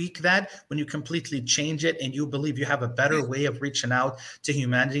tweak that, when you completely change it and you believe you have a better way of reaching out to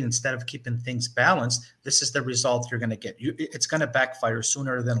humanity instead of keeping things balanced, this is the result you're going to get. It's going to backfire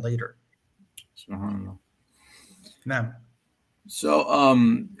sooner than later. SubhanAllah. Now, so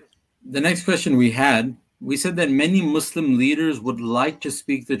the next question we said that many Muslim leaders would like to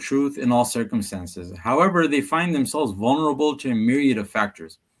speak the truth in all circumstances. However, they find themselves vulnerable to a myriad of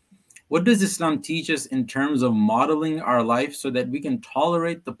factors. What does Islam teach us in terms of modeling our life so that we can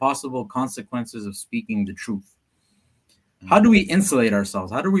tolerate the possible consequences of speaking the truth? How do we insulate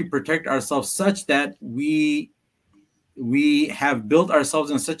ourselves? How do we protect ourselves such that we have built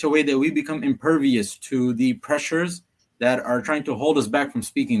ourselves in such a way that we become impervious to the pressures that are trying to hold us back from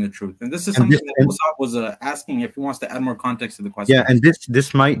speaking the truth? And this is something that Musab was asking if he wants to add more context to the question. Yeah, and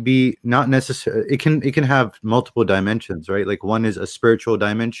this might be not necessary. It can have multiple dimensions, right? Like one is a spiritual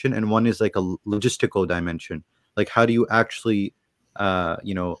dimension and one is like a logistical dimension. Like how do you actually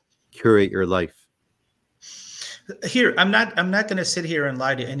curate your life? Here, I'm not going to sit here and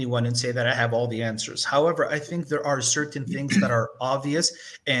lie to anyone and say that I have all the answers. However, I think there are certain things that are obvious,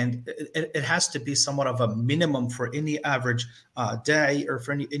 and it has to be somewhat of a minimum for any average da'i, or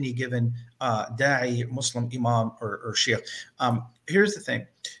for any given da'i, Muslim imam or sheikh. Here's the thing.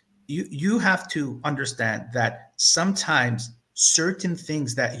 You have to understand that sometimes certain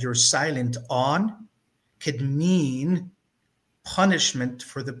things that you're silent on could mean punishment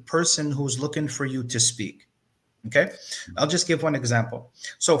for the person who's looking for you to speak. Okay, I'll just give one example.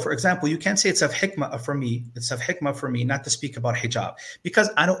 So, for example, you can't say it's of hikmah for me. It's of hikmah for me not to speak about hijab,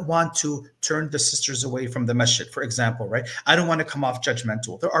 because I don't want to turn the sisters away from the masjid, for example, right? I don't want to come off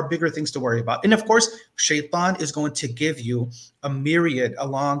judgmental. There are bigger things to worry about. And of course, shaitan is going to give you a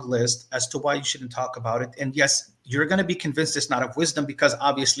long list as to why you shouldn't talk about it. And yes, you're going to be convinced it's not of wisdom, because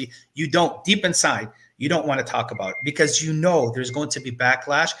obviously you don't, deep inside, you don't want to talk about it, because you know there's going to be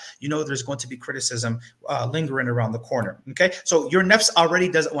backlash. You know there's going to be criticism lingering around the corner. Okay, so your nafs already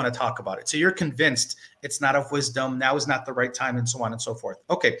doesn't want to talk about it. So you're convinced it's not of wisdom. Now is not the right time, and so on and so forth.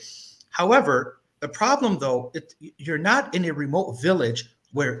 Okay, however, the problem though, you're not in a remote village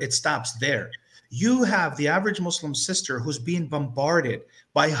where it stops there. You have the average Muslim sister who's being bombarded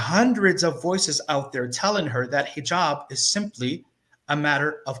by hundreds of voices out there telling her that hijab is simply a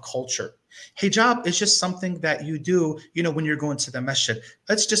matter of culture. Hijab is just something that you do, when you're going to the masjid.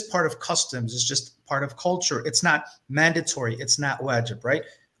 It's just part of customs. It's just part of culture. It's not mandatory. It's not wajib, right?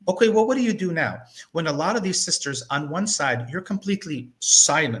 Okay, well, what do you do now? When a lot of these sisters, on one side, you're completely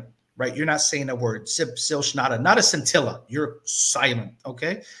silent, right? You're not saying a word, sip, silsh, nada, not a scintilla. You're silent,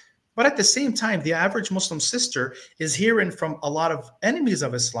 okay? But at the same time, the average Muslim sister is hearing from a lot of enemies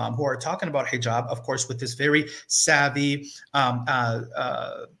of Islam who are talking about hijab, of course, with this very savvy,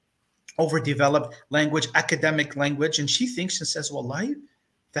 overdeveloped language, academic language. And she thinks and says, well,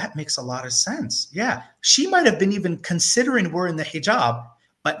 that makes a lot of sense. Yeah, she might have been even considering wearing the hijab,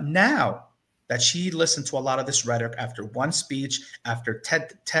 but now that she listened to a lot of this rhetoric after one speech, after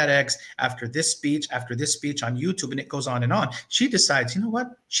TEDx, after this speech on YouTube, and it goes on and on, she decides, you know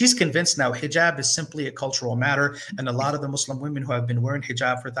what? She's convinced now hijab is simply a cultural matter. And a lot of the Muslim women who have been wearing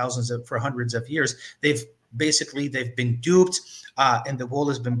hijab for hundreds of years, they've been duped, and the wool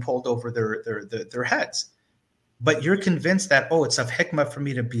has been pulled over their heads. But you're convinced that, it's of hikmah for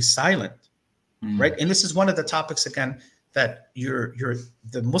me to be silent, right? And this is one of the topics, again, that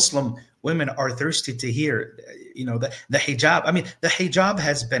the Muslim women are thirsty to hear. The hijab. I mean, the hijab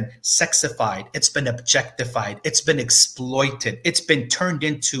has been sexified. It's been objectified. It's been exploited. It's been turned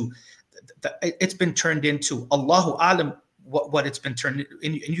into Allahu alam what it's been turned into.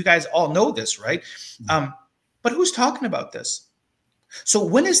 And you guys all know this, right? But who's talking about this? So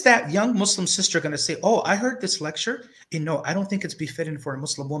when is that young Muslim sister going to say, I heard this lecture, and no, I don't think it's befitting for a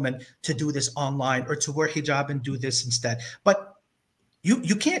Muslim woman to do this online or to wear hijab and do this instead. But you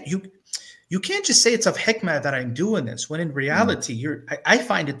can't just say it's of hikmah that I'm doing this, when in reality, I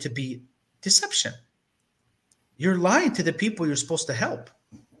find it to be deception. You're lying to the people you're supposed to help,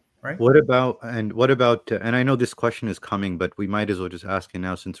 right? What about, and I know this question is coming, but we might as well just ask it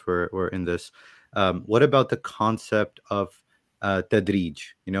now since we're in this. What about the concept of tadrij,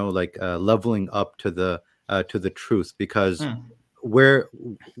 leveling up to the truth? Because where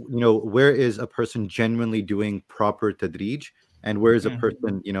is a person genuinely doing proper tadrij, and where is a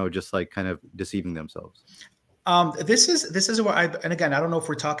person just like kind of deceiving themselves? This is where and again, I don't know if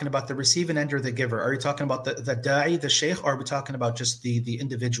we're talking about the receiving end or the giver. Are you talking about the da'i, the sheikh, or are we talking about just the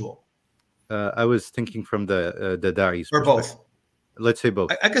individual? I was thinking from the da'i's or both. Let's say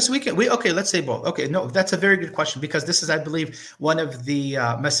both. I guess okay, let's say both. Okay, no, that's a very good question, because this is, I believe, one of the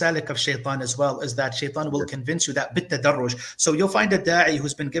masalik of shaitan as well, is that shaitan will convince you that bit-tadarruj. So you'll find a da'i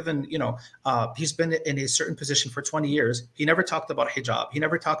who's been given, he's been in a certain position for 20 years. He never talked about hijab. He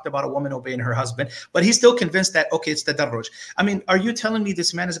never talked about a woman obeying her husband, but he's still convinced that, okay, it's tadarruj. I mean, are you telling me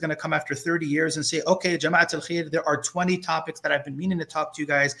this man is going to come after 30 years and say, okay, Jama'at al-Khair, there are 20 topics that I've been meaning to talk to you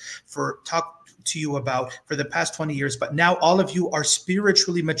guys to you about for the past 20 years, but now all of you are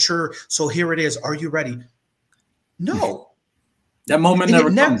spiritually mature, so here it is. Are you ready? No. That moment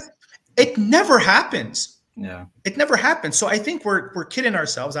never comes. It never happens. Yeah. It never happens. So I think we're kidding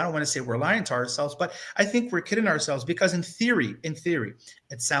ourselves. I don't want to say we're lying to ourselves, but I think we're kidding ourselves, because in theory,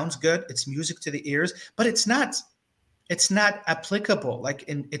 it sounds good. It's music to the ears, but it's not applicable.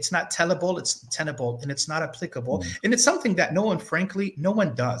 It's not tellable, it's tenable, and it's not applicable. And it's something that no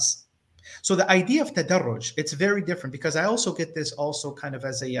one does. So the idea of tadarruj, it's very different, because I also get this also kind of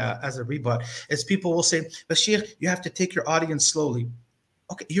as a rebut, is people will say, but Sheikh, you have to take your audience slowly.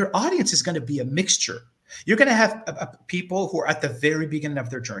 Okay, your audience is going to be a mixture. You're going to have people who are at the very beginning of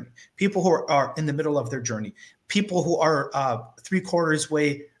their journey, people who are in the middle of their journey, people who are 3/4 way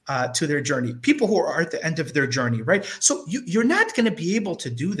to their journey, people who are at the end of their journey, right? So you're not going to be able to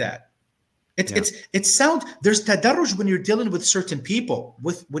do that. It sounds, there's tadarruj when you're dealing with certain people.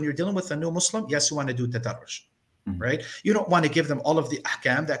 When you're dealing with a new Muslim, yes, you want to do tadarruj, right? You don't want to give them all of the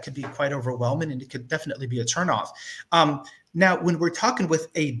ahkam. That could be quite overwhelming, and it could definitely be a turnoff. Now, when we're talking with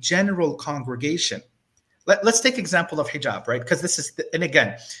a general congregation, let's take example of hijab, right? Because this is, and again,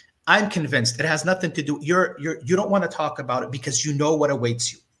 I'm convinced it has nothing to do. You don't want to talk about it because you know what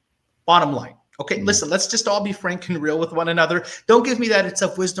awaits you. Bottom line. Okay, listen, let's just all be frank and real with one another. Don't give me that it's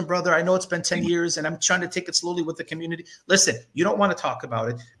of wisdom, brother. I know it's been 10 years and I'm trying to take it slowly with the community. Listen, you don't want to talk about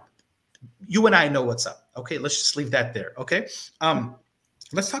it. You and I know what's up. Okay, let's just leave that there. Okay,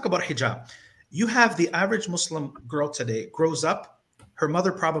 let's talk about hijab. You have the average Muslim girl today grows up, her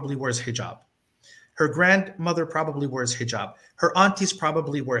mother probably wears hijab. Her grandmother probably wears hijab. Her aunties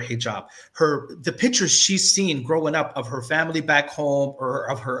probably wear hijab. The pictures she's seen growing up of her family back home or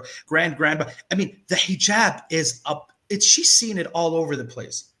of her grandma. I mean, the hijab is up. She's seen it all over the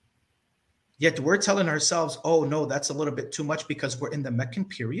place. Yet we're telling ourselves, oh no, that's a little bit too much because we're in the Meccan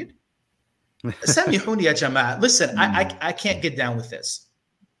period. Samihuni ya Jama'ah. Listen, I can't get down with this.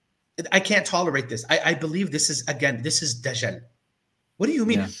 I can't tolerate this. I believe this is Dajjal. What do you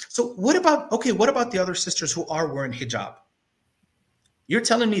mean? Yeah. So what about the other sisters who are wearing hijab? You're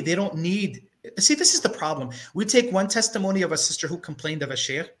telling me they don't need, see, this is the problem. We take one testimony of a sister who complained of a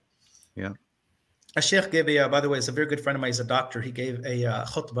sheikh. Yeah. A sheikh gave by the way, it's a very good friend of mine, he's a doctor. He gave a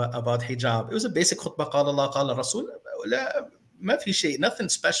khutbah about hijab. It was a basic khutbah, qala Allah, qala Rasul. Ma fi shay, nothing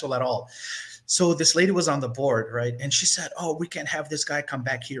special at all. So this lady was on the board, right? And she said, oh, we can't have this guy come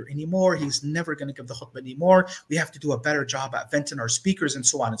back here anymore. He's never going to give the khutbah anymore. We have to do a better job at venting our speakers and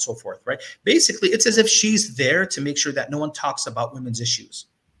so on and so forth, right? Basically, it's as if she's there to make sure that no one talks about women's issues.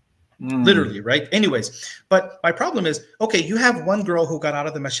 Literally, right? Anyways, but my problem is, okay, you have one girl who got out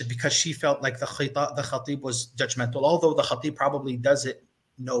of the masjid because she felt like the khatib was judgmental, although the khatib probably doesn't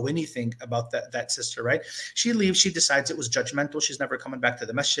know anything about that sister, right? She leaves, she decides it was judgmental, she's never coming back to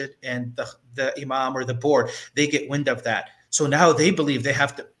the masjid, and the imam or the board, they get wind of that. So now they believe they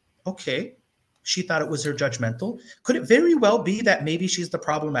have to, okay, she thought it was her judgmental. Could it very well be that maybe she's the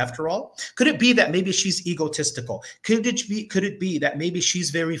problem after all? Could it be that maybe she's egotistical? Could it be that maybe she's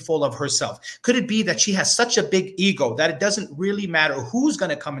very full of herself? Could it be that she has such a big ego that it doesn't really matter who's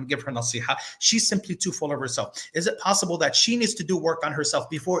going to come and give her nasiha? She's simply too full of herself. Is it possible that she needs to do work on herself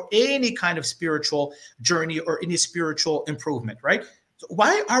before any kind of spiritual journey or any spiritual improvement, right? So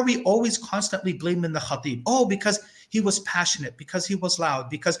why are we always constantly blaming the khatib? Oh, because he was passionate, because he was loud,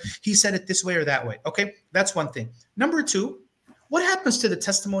 because he said it this way or that way. Okay, that's one thing. Number two, what happens to the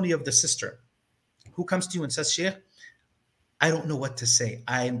testimony of the sister who comes to you and says, Sheikh, I don't know what to say.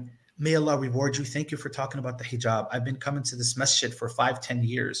 May Allah reward you. Thank you for talking about the hijab. I've been coming to this masjid for 5-10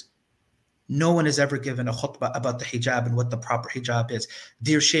 years. No one has ever given a khutbah about the hijab and what the proper hijab is.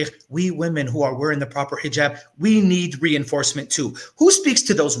 Dear Sheikh, we women who are wearing the proper hijab, we need reinforcement too. Who speaks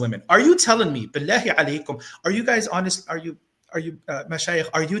to those women? Are you telling me, billahi alaykum, are you guys honest? Are you mashayikh,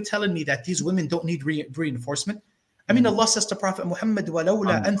 are you telling me that these women don't need reinforcement? I mean, Allah says to Prophet Muhammad,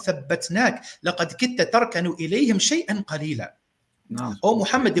 وَلَوْلَا أَن ثَبَّتْنَاكَ لَقَدْ كِدْتَ تَرْكَنُ إِلَيْهِمْ شَيْئًا قَلِيلًا. Oh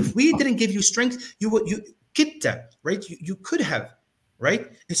Muhammad, if we didn't give you strength, you kitta, right? You could have,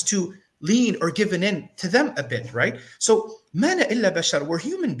 right? It's to lean or given in to them a bit, right? So, mana illa bashar, we're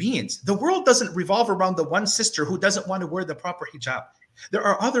human beings. The world doesn't revolve around the one sister who doesn't want to wear the proper hijab. There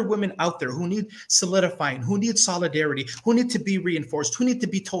are other women out there who need solidifying, who need solidarity, who need to be reinforced, who need to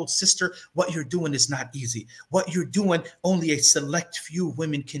be told, sister, what you're doing is not easy. What you're doing, only a select few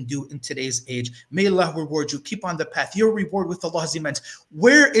women can do in today's age. May Allah reward you. Keep on the path. Your reward with Allah is immense.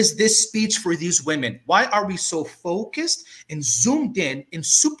 Where is this speech for these women? Why are we so focused and zoomed in and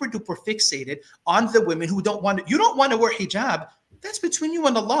super duper fixated on the women who don't want to, you don't want to wear hijab? That's between you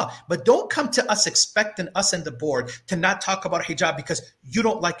and Allah. But don't come to us expecting us and the board to not talk about hijab because you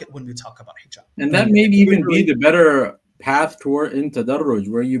don't like it when we talk about hijab. And that may even be the better path toward into tadarruj,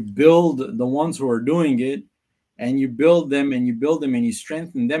 where you build the ones who are doing it, and you build them and you build them and you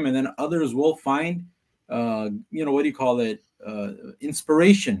strengthen them, and then others will find,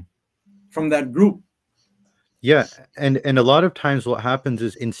 inspiration from that group. Yeah, and a lot of times what happens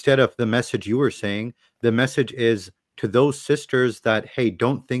is, instead of the message you were saying, the message is to those sisters that, hey,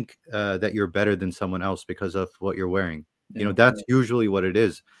 don't think that you're better than someone else because of what you're wearing. You know, that's usually what it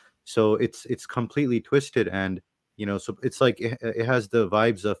is. So it's completely twisted, and so it's like it has the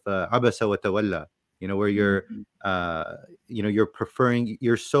vibes of abasa wa tawalla, where you're you're preferring,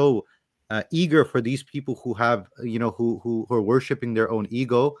 you're so eager for these people who have who are worshiping their own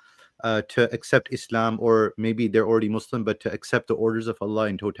ego, to accept Islam, or maybe they're already Muslim, but to accept the orders of Allah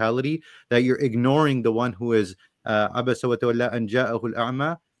in totality, that you're ignoring the one who is عَبَسَ وَتَوَلَّى أَنْ جَاءَهُ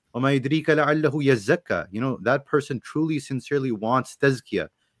الْأَعْمَى وَمَا يُدْرِيكَ لَعَلَّهُ يَزَّكَّى. You know, that person truly, sincerely wants tazkiyah.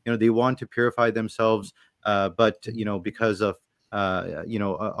 You know, they want to purify themselves, but, you know, because of, you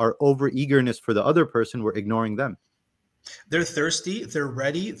know, our over eagerness for the other person, we're ignoring them. They're thirsty, they're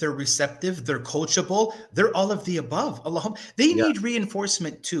ready, they're receptive, they're coachable, they're all of the above. Allah, they need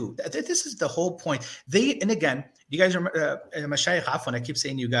reinforcement too. This is the whole point. And again, you guys are Mashaykh, afwan, I keep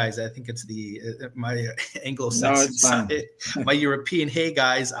saying you guys, I think it's the my Anglo-Saxon side, my European, hey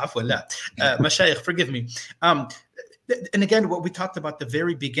guys, afwan, la. Mashaykh, forgive me. And again, what we talked about at the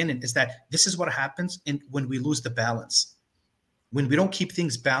very beginning is that this is what happens when we lose the balance. When we don't keep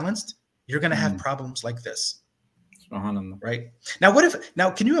things balanced, you're going to have problems like this. Right now,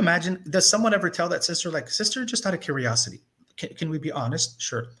 can you imagine? Does someone ever tell that sister, like, sister, just out of curiosity, can we be honest?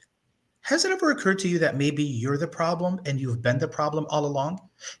 Sure. Has it ever occurred to you that maybe you're the problem and you've been the problem all along?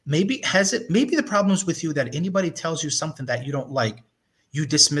 Maybe the problem's with you that anybody tells you something that you don't like, you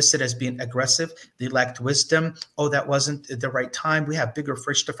dismiss it as being aggressive. They lacked wisdom. Oh, that wasn't the right time. We have bigger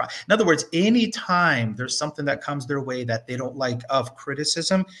fish to fry. In other words, anytime there's something that comes their way that they don't like of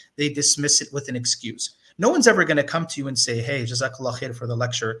criticism, they dismiss it with an excuse. No one's ever going to come to you and say, hey, Jazakallah khair for the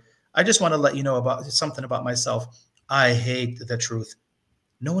lecture. I just want to let you know about something about myself. I hate the truth.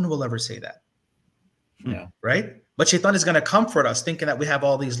 No one will ever say that. Yeah. Right? But Shaitan is going to comfort us thinking that we have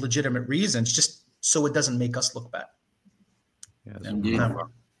all these legitimate reasons just so it doesn't make us look bad. Yeah,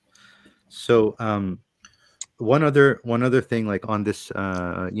 so one other thing, like on this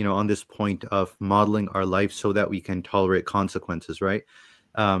you know, on this point of modeling our life so that we can tolerate consequences, right?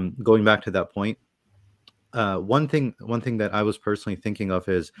 Going back to that point, one thing that I was personally thinking of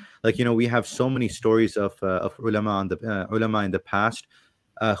is, like, you know, we have so many stories of ulama in the past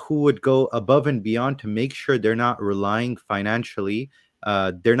who would go above and beyond to make sure they're not relying financially,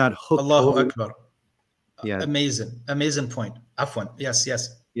 they're not hooked. Allahu Akbar. Yeah, amazing point. Afwan. Yes.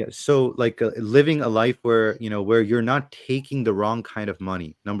 Yeah, so like living a life where, you know, where you're not taking the wrong kind of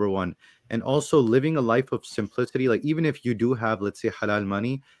money, number one, and also living a life of simplicity. Like, even if you do have, let's say, halal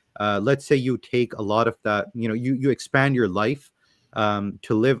money, let's say you take a lot of that, you know, you expand your life to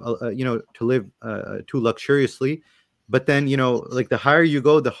live, you know, to live too luxuriously, but then, you know, like the higher you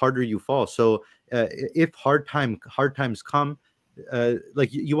go, the harder you fall. So if hard times come, like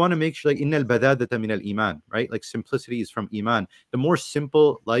you want to make sure, like, innal badadata min al iman, right? Like, simplicity is from iman. The more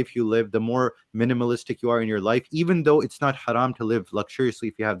simple life you live, the more minimalistic you are in your life, even though it's not haram to live luxuriously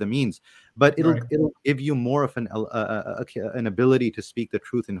if you have the means, but it'll give you more of an ability to speak the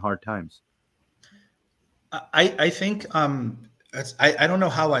truth in hard times. I think I don't know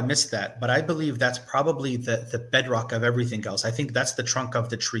how I missed that, but I believe that's probably the bedrock of everything else. I think that's the trunk of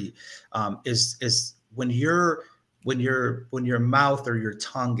the tree. Is when your mouth or your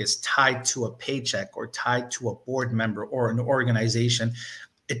tongue is tied to a paycheck or tied to a board member or an organization,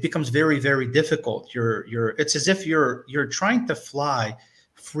 it becomes very, very difficult. It's as if you're trying to fly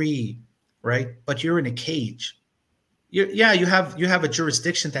free, right? But you're in a cage. You have a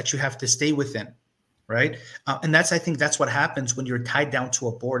jurisdiction that you have to stay within, right? And I think that's what happens when you're tied down to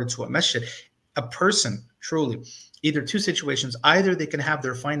a board or to a masjid. A person, truly, either two situations: either they can have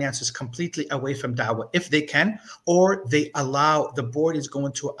their finances completely away from da'wah if they can, or the board is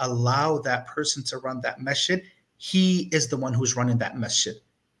going to allow that person to run that masjid. He is the one who's running that masjid,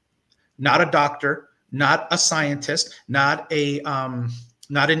 not a doctor, not a scientist, not an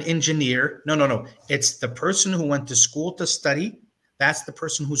engineer. No. It's the person who went to school to study. That's the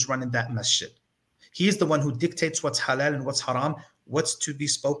person who's running that masjid. He's the one who dictates what's halal and what's haram, what's to be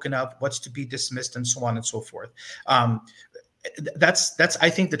spoken of, what's to be dismissed, and so on and so forth. That's I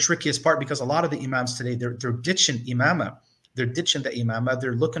think the trickiest part, because a lot of the imams today, they're ditching imama. They're ditching the imama.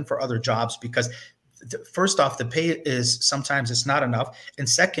 They're looking for other jobs because first off, the pay is sometimes it's not enough, and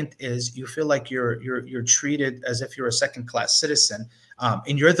second is you feel like you're treated as if you're a second-class citizen,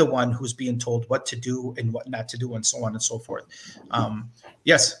 and you're the one who's being told what to do and what not to do, and so on and so forth.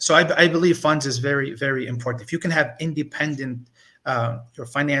 Yes, so I believe funds is very, very important. If you can have independent your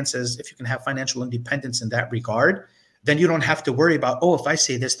finances, if you can have financial independence in that regard, then you don't have to worry about, oh, if I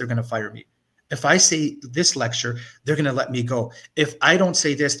say this, they're going to fire me. If I say this lecture, they're going to let me go. If I don't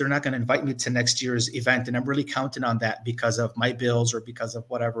say this, they're not going to invite me to next year's event. And I'm really counting on that because of my bills or because of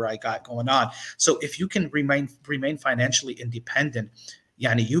whatever I got going on. So if you can remain financially independent,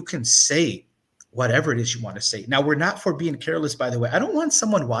 yani, you can say whatever it is you want to say. Now, we're not for being careless, by the way. I don't want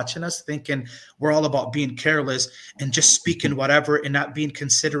someone watching us thinking we're all about being careless and just speaking whatever and not being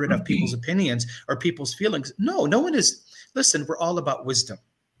considerate of people's opinions or people's feelings. No one is. Listen, we're all about wisdom.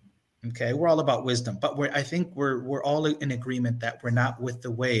 Okay, we're all about wisdom, but I think we're all in agreement that we're not with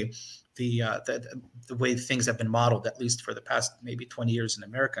the way the way things have been modeled, at least for the past maybe 20 years in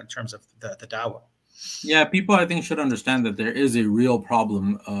America in terms of the Dawah. Yeah, people I think should understand that there is a real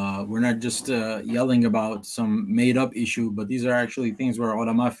problem. We're not just yelling about some made up issue, but these are actually things where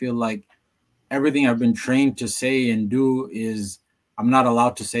ulama feel like everything I've been trained to say and do is I'm not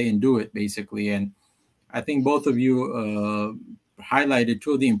allowed to say and do it, basically. And I think both of you highlighted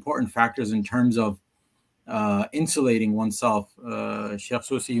two of the important factors in terms of insulating oneself. Sheikh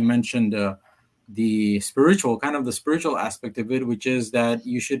Soussi, you mentioned the spiritual aspect of it, which is that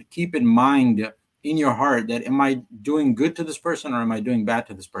you should keep in mind in your heart that am I doing good to this person or am I doing bad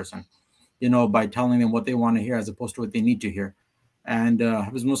to this person? You know, by telling them what they want to hear as opposed to what they need to hear. And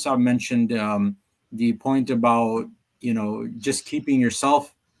Hafiz Musab mentioned the point about, you know, just keeping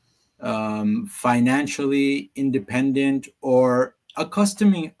yourself financially independent or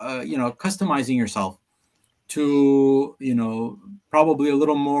customizing yourself to, you know, probably a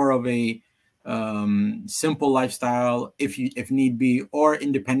little more of a simple lifestyle if need be, or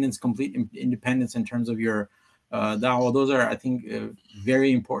independence, complete independence in terms of your da'wah. Those are, I think,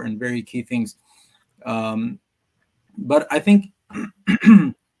 very important, very key things. But I think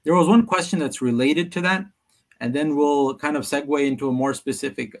there was one question that's related to that, and then we'll kind of segue into a more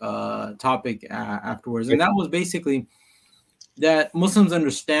specific topic afterwards. And that was basically that Muslims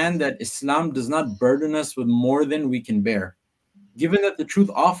understand that Islam does not burden us with more than we can bear. Given that the truth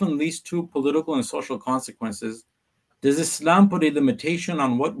often leads to political and social consequences, does Islam put a limitation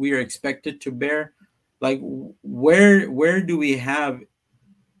on what we are expected to bear? Like, where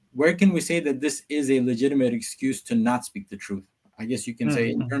can we say that this is a legitimate excuse to not speak the truth? I guess you can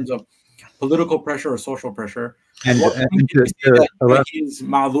say in terms of political pressure or social pressure. And what is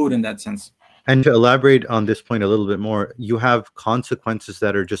ma'dhur in that sense? And to elaborate on this point a little bit more, you have consequences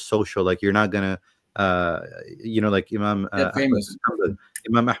that are just social. Like you're not gonna, like Imam Ahmad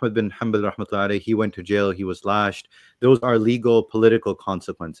bin Hanbal rahmatullahi alayhi, he went to jail, he was lashed. Those are legal, political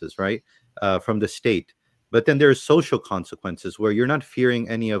consequences, right, from the state. But then there's social consequences where you're not fearing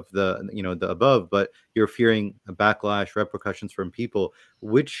any of the, the above, but you're fearing a backlash, repercussions from people.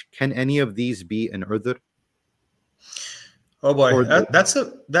 Which can any of these be an udhr? Oh boy, that's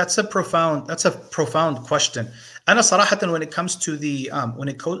a profound question. And صراحة, when it comes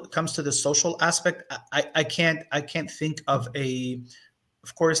to the social aspect, I can't think of a,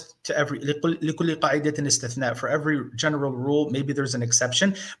 of course, to every لكل قاعدة استثناء, for every general rule maybe there's an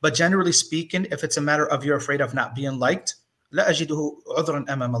exception, but generally speaking, if it's a matter of you're afraid of not being liked, لا أجده عذرا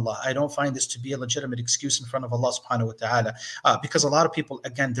أمام الله. I don't find this to be a legitimate excuse in front of Allah subhanahu wa ta'ala, because a lot of people,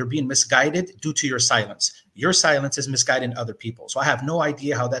 again, they're being misguided due to your silence. Your silence is misguiding other people. So I have no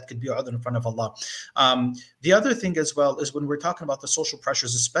idea how that could be udhr in front of Allah. The other thing as well is when we're talking about the social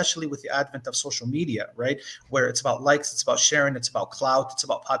pressures, especially with the advent of social media, right, where it's about likes, it's about sharing, it's about clout, it's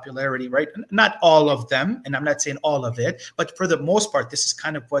about popularity, right? Not all of them, and I'm not saying all of it, but for the most part, this is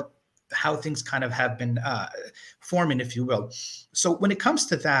kind of how things kind of have been forming, if you will. So when it comes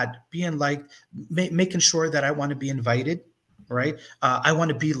to that, being liked, making sure that I want to be invited, right? I want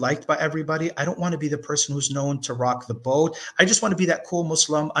to be liked by everybody. I don't want to be the person who's known to rock the boat. I just want to be that cool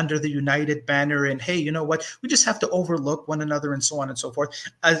Muslim under the united banner. And hey, you know what? We just have to overlook one another and so on and so forth.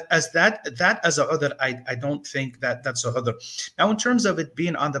 As that as a udhr, I don't think that's a udhr. Now, in terms of it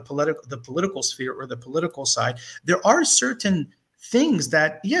being on the political sphere or the political side, there are certain things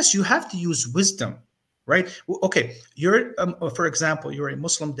that, yes, you have to use wisdom, right? Okay, you're, for example, you're a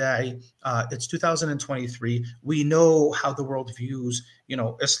Muslim da'i. It's 2023. We know how the world views,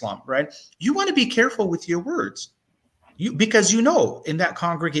 Islam, right? You want to be careful with your words, because in that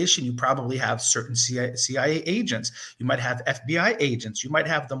congregation you probably have certain CIA agents. You might have FBI agents. You might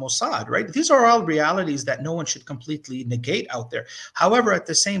have the Mossad, right? These are all realities that no one should completely negate out there. However, at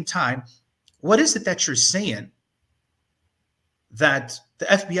the same time, what is it that you're saying that the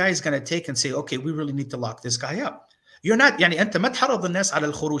FBI is going to take and say, okay, we really need to lock this guy up? You're not, أنت ما تحرض الناس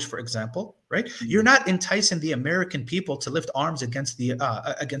على الخروج, for example, right? You're not enticing the American people to lift arms against the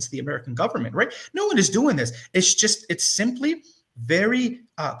American government, right? No one is doing this. It's simply very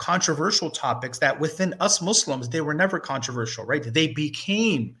controversial topics that within us Muslims, they were never controversial, right? They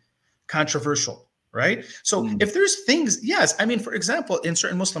became controversial, right? So if there's things, yes, I mean, for example, in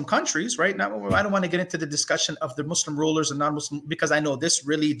certain Muslim countries, right? Now, I don't want to get into the discussion of the Muslim rulers and non-Muslim, because I know this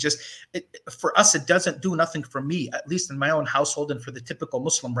really for us, it doesn't do nothing for me, at least in my own household, and for the typical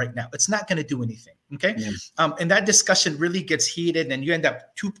Muslim right now, it's not going to do anything, okay? And that discussion really gets heated and you end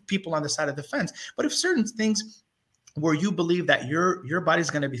up two people on the side of the fence. But if certain things where you believe that your body's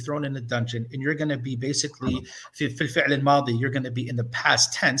going to be thrown in a dungeon and you're going to be basically في الفعل الماضي, you're going to be in the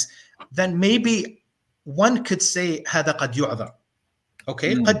past tense, then maybe one could say هذا قد يعذر.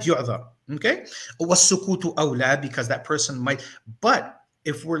 Okay, قد يعذر. Okay, والسكوت أولى, because that person might. But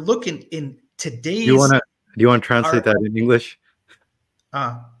if we're looking in today's, do you want to translate that in English?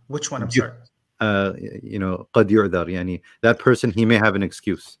 Which one? I'm sorry. قد يعذر, يعني that person, he may have an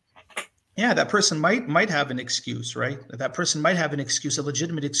excuse. Yeah, that person might have an excuse, right? That person might have an excuse, a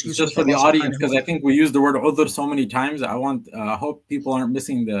legitimate excuse. Just for the audience, because I think we use the word udhr so many times. I hope people aren't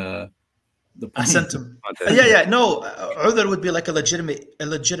missing the sentiment. Yeah. No, udhr would be like a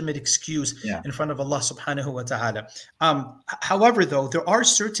legitimate excuse in front of Allah subhanahu wa ta'ala. However, though, there are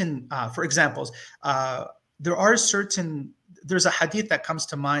certain, for examples, there's a hadith that comes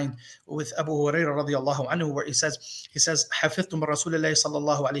to mind with Abu Hurairah radiyallahu anhu, where he says حفظت من رسول الله صلى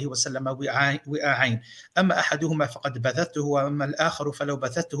الله عليه وسلم وعين أما أحدهما فقد بثته وأما الآخر فلو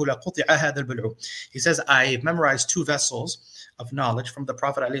بثته لقطع هذا البلع. He says, I memorized 2 vessels of knowledge from the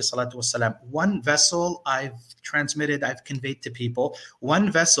Prophet عليه الصلاة والسلام. One vessel I've transmitted, I've conveyed to people.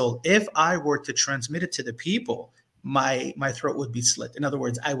 One vessel, if I were to transmit it to the people, my throat would be slit. In other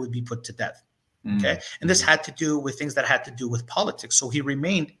words, I would be put to death. Okay, and this had to do with things that had to do with politics. So he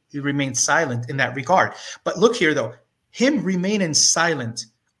remained silent in that regard. But look here, though, him remaining silent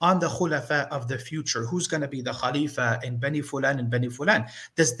on the khulafa of the future, who's going to be the khalifa in Bani Fulan and Bani Fulan,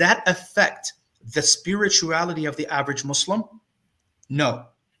 does that affect the spirituality of the average Muslim? No.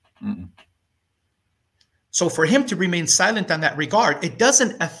 So for him to remain silent on that regard, it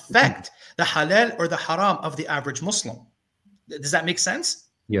doesn't affect the halal or the haram of the average Muslim. Does that make sense?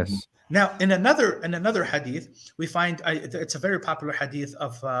 Yes. Now, in another hadith, we find it's a very popular hadith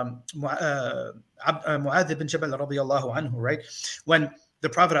of Mu'adh bin Jabal radiyallahu anhu, right? When the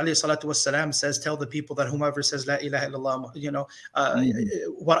Prophet ﷺ says, tell the people that whomever says La ilaha illallah,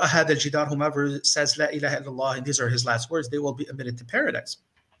 wara hadha al-jidar, whomever says La ilaha illallah, and these are his last words, they will be admitted to paradise.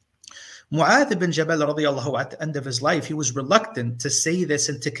 Mu'adh bin Jabal radiyallahu, at the end of his life, he was reluctant to say this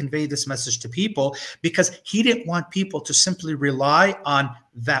and to convey this message to people, because he didn't want people to simply rely on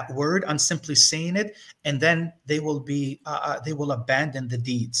that word, on simply saying it, and then they will abandon the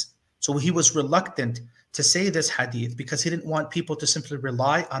deeds. So he was reluctant to say this hadith because he didn't want people to simply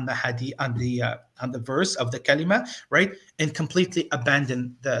rely on the hadith, on the verse of the kalima, right, and completely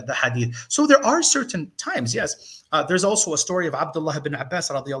abandon the hadith. So there are certain times, yes. There's also a story of Abdullah ibn Abbas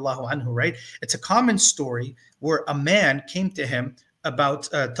radiyallahu anhu, right? It's a common story where a man came to him about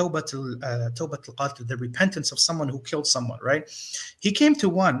tawbat al-qatil, the repentance of someone who killed someone, right? He came to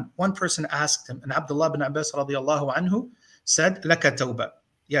one person asked him, and Abdullah ibn Abbas radiyallahu anhu said, laka tawbah.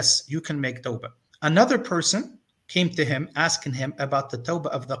 Yes, you can make tawbah. Another person came to him asking him about the tawbah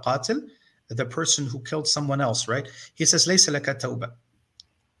of the qatil, the person who killed someone else, right? He says, laysa laka tawbah.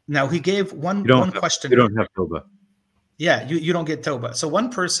 Now he gave one question. You don't have tawbah. Yeah, you don't get tawbah. So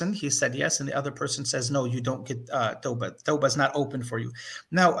one person, he said yes, and the other person says no, you don't get tawbah. Tawbah is not open for you.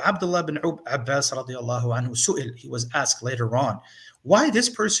 Now, Abdullah bin Abbas radiyallahu anhu su'il, he was asked later on, why this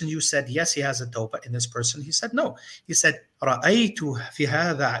person you said yes, he has a tawbah, and this person he said no. He said, رأيت في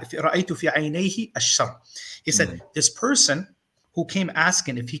عينيه الشر. He said, this person who came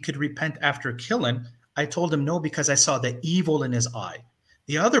asking if he could repent after killing, I told him no because I saw the evil in his eye.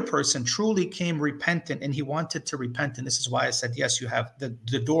 The other person truly came repentant and he wanted to repent. And this is why I said, yes, you have the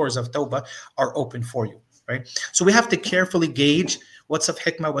doors of tawbah are open for you, right? So we have to carefully gauge what's of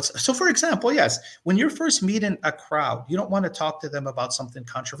hikmah. So for example, yes, when you're first meeting a crowd, you don't want to talk to them about something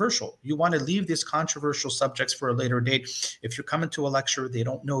controversial. You want to leave these controversial subjects for a later date. If you're coming to a lecture, they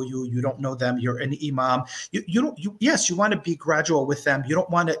don't know you, you don't know them, you're an imam. Yes, you want to be gradual with them. You don't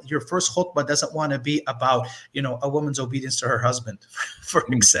want to, your first khutbah doesn't want to be about, a woman's obedience to her husband, for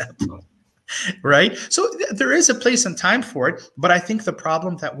example. Right? So there is a place and time for it. But I think the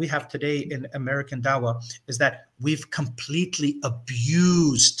problem that we have today in American Dawah is that we've completely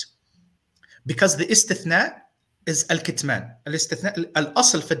abused, because the istithna is al-kitman. Al-istithna,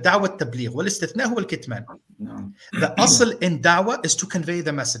 al-asl fi al-da'wah al-tabligh, wal-istithna huwa al-kitman. The asl in da'wah is to convey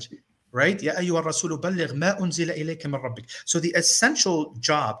the message. Right? Ya ayyuha ar-rasulu balligh ma unzila ilayka min rabbik. So the essential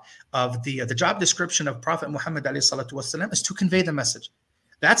job of the job description of Prophet Muhammad alayhi salatu wasalam is to convey the message.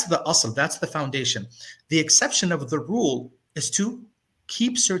 That's the asl, that's the foundation. The exception of the rule is to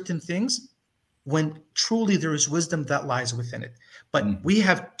keep certain things when truly there is wisdom that lies within it. But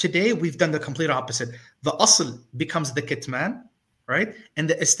today we've done the complete opposite. The asl becomes the kitman, right? And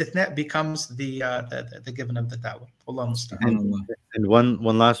the istithna becomes the giving of the da'wah. Allah musta'an. And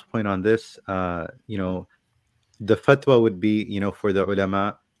one last point on this, the fatwa would be, for the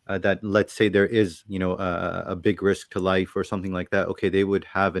ulama, that, let's say there is, a big risk to life or something like that, okay, they would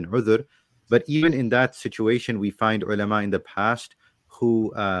have an udhr. But even in that situation, we find ulama in the past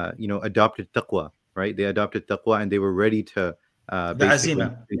who, adopted taqwa, right? They adopted taqwa and they were ready to The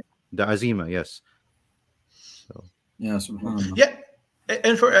azima. The azima, yes. So yeah, subhanallah. Yeah.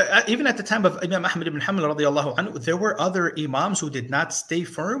 And for even at the time of Imam Ahmad ibn Hanbal radiallahu anhu, there were other imams who did not stay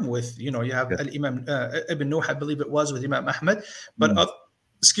firm with, you have Imam Ibn Nuh, I believe it was, with Imam Ahmad, but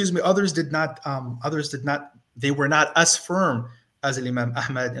others did not. They were not as firm as Imam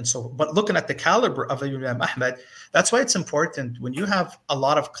Ahmad, and so. But looking at the caliber of Imam Ahmad, that's why it's important when you have a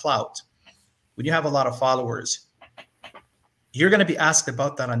lot of clout, when you have a lot of followers, you're going to be asked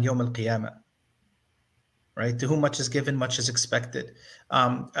about that on Yawm al-Qiyamah. Right? To whom much is given, much is expected.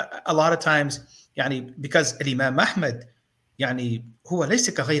 A lot of times, because Imam Ahmad, هو ليس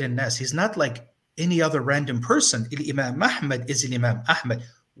كغير الناس. He's not like any other random person. Imam Ahmad is Imam Ahmad.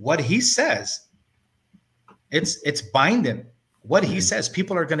 What he says, it's binding. What he says,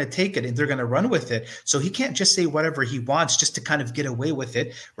 people are going to take it and they're going to run with it. So he can't just say whatever he wants just to kind of get away with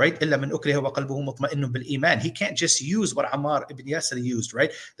it, right? إِلَّا مَنْ أُكْرِهَ وَقَلْبُهُ مُطْمَئِنٌ بِالْإِيمَانِ. He can't just use what Ammar ibn Yasir used,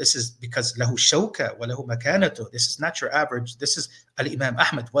 right? This is because له شوكة وله مكانته. This is not your average. This is Al-Imam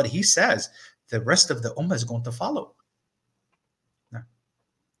Ahmad. What he says, the rest of the ummah is going to follow. No.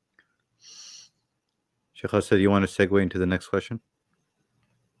 Sheikh Hassan, do you want to segue into the next question?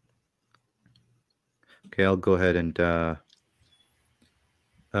 Okay, I'll go ahead and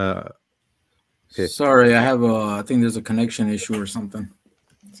okay. Sorry, I think there's a connection issue or something.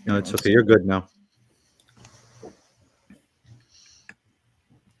 No, it's okay. You're good now.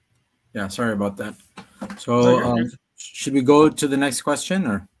 Yeah, sorry about that. So should we go to the next question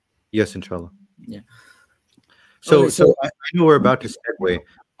or? Yes, inshallah. Yeah. So I know we're about to segue,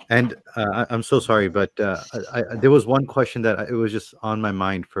 and I'm so sorry, but there was one question that it was just on my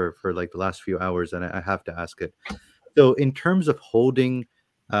mind for like the last few hours, and I have to ask it. So in terms of holding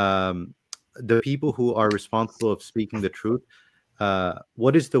the people who are responsible of speaking the truth,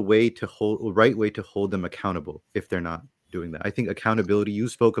 what is the right way to hold them accountable if they're not doing that? I think accountability, you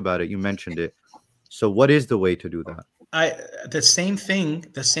spoke about it, you mentioned it. So what is the way to do that? The same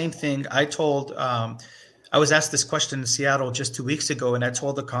thing I told, I was asked this question in Seattle just 2 weeks ago, and I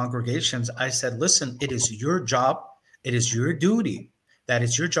told the congregations, I said, listen, it is your job, it is your duty, that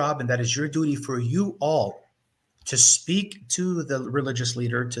is your job, and that is your duty for you all to speak to the religious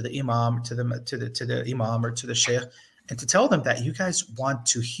leader, to the imam, to the imam or to the sheikh, and to tell them that you guys want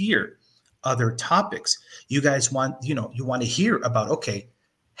to hear other topics. You guys want, you want to hear about, okay,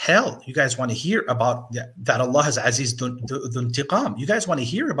 hell. You guys want to hear about that Allah is Aziz Duntiqam. You guys want to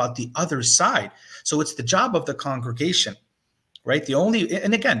hear about the other side. So it's the job of the congregation, right?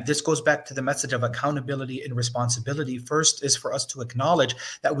 And again, this goes back to the message of accountability and responsibility. First is for us to acknowledge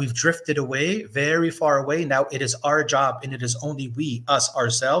that we've drifted away, very far away. Now it is our job, and it is only us,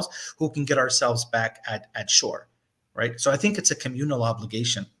 ourselves, who can get ourselves back at shore, right? So I think it's a communal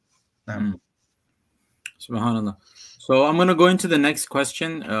obligation. Subhanallah. So I'm going to go into the next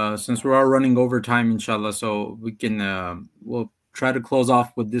question since we're all running over time, inshallah. So we can, we'll try to close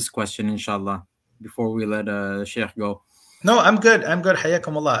off with this question, inshallah, before we let Sheikh go. No, I'm good.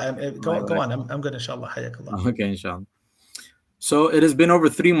 Hayakumullah. Go on. I'm good, inshallah. Hayakumullah. Okay, inshallah. So it has been over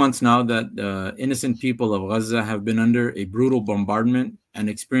 3 months now that innocent people of Gaza have been under a brutal bombardment and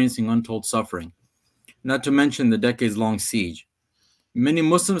experiencing untold suffering, not to mention the decades-long siege. Many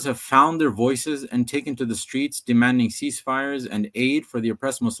Muslims have found their voices and taken to the streets demanding ceasefires and aid for the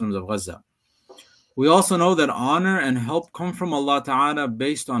oppressed Muslims of Gaza. We also know that honor and help come from Allah Ta'ala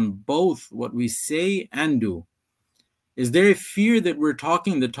based on both what we say and do. Is there a fear that we're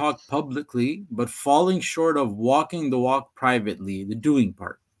talking the talk publicly, but falling short of walking the walk privately, the doing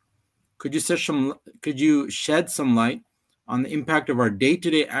part? Could you shed some light on the impact of our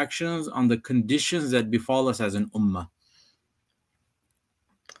day-to-day actions on the conditions that befall us as an ummah?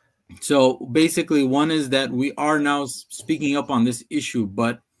 So basically, one is that we are now speaking up on this issue,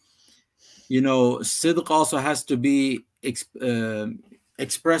 but sidq also has to be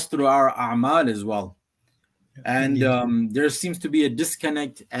expressed through our a'mal as well. And there seems to be a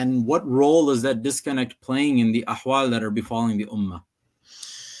disconnect. And what role is that disconnect playing in the ahwal that are befalling the ummah?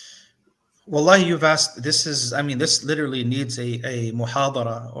 Wallahi, you've asked, this literally needs a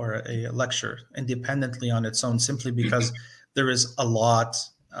muhadara or a lecture independently on its own, simply because there is a lot.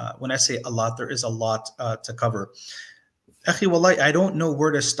 When I say a lot, there is a lot to cover. Akhi, wallahi, I don't know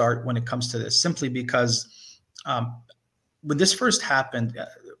where to start when it comes to this, simply because when this first happened,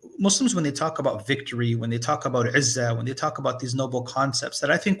 Muslims, when they talk about victory, when they talk about izzah, when they talk about these noble concepts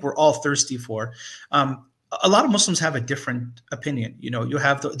that I think we're all thirsty for, a lot of Muslims have a different opinion. You know, you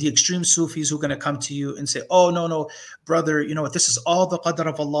have the extreme Sufis who are going to come to you and say, oh, no, brother, you know what, this is all the qadr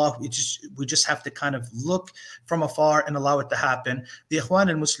of Allah. We just have to kind of look from afar and allow it to happen. The Ikhwan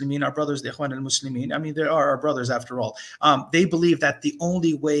al-Muslimin, our brothers, the Ikhwan al-Muslimin, I mean, they are our brothers after all. They believe that the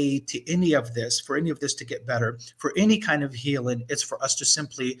only way to for any of this to get better, for any kind of healing, is for us to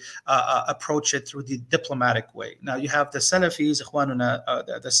simply approach it through the diplomatic way. Now, you have the Salafis, Ikhwanuna,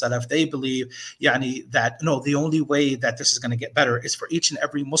 the Salaf, they believe that no, the only way that this is going to get better is for each and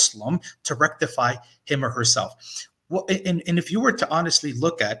every Muslim to rectify him or herself. Well, and if you were to honestly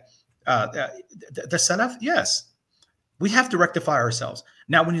look at the Salaf, yes, we have to rectify ourselves.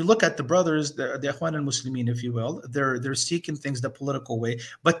 Now, when you look at the brothers, the Ikhwan al-Muslimin, if you will, they're seeking things the political way.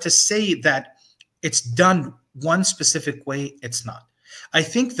 But to say that it's done one specific way, it's not. I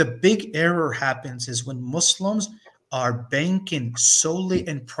think the big error happens is when Muslims are banking solely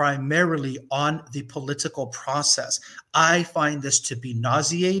and primarily on the political process. I find this to be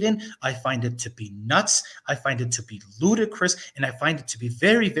nauseating. I find it to be nuts. I find it to be ludicrous. And I find it to be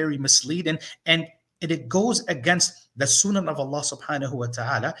very, very misleading. And it goes against the sunan of Allah subhanahu wa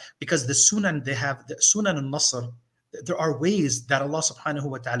ta'ala, because the sunan, they have the sunan al-nasr. There are ways that Allah subhanahu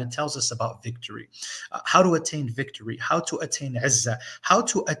wa ta'ala tells us about victory, how to attain victory, how to attain izzah, how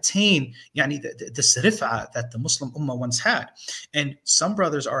to attain this rif'ah that the Muslim ummah once had. And some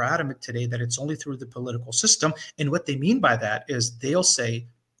brothers are adamant today that it's only through the political system. And what they mean by that is they'll say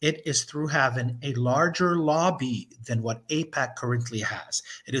it is through having a larger lobby than what AIPAC currently has.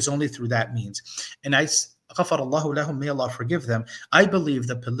 It is only through that means. And may Allah forgive them. I believe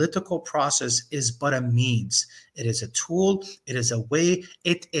the political process is but a means. It is a tool. It is a way.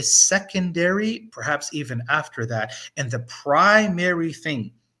 It is secondary, perhaps even after that. And the primary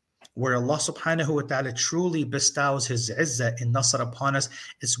thing where Allah subhanahu wa ta'ala truly bestows his izzah and nasr upon us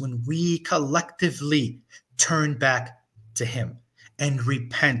is when we collectively turn back to him and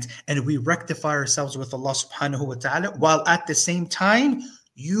repent, and we rectify ourselves with Allah subhanahu wa ta'ala, while at the same time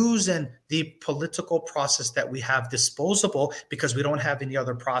using the political process that we have disposable, because we don't have any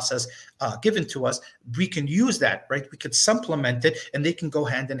other process given to us. We can use that, right? We could supplement it, and they can go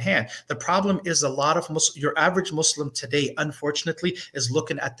hand in hand. The problem is a lot of your average Muslim today, unfortunately, is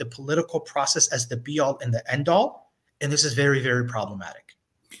looking at the political process as the be-all and the end-all, and this is very, very problematic.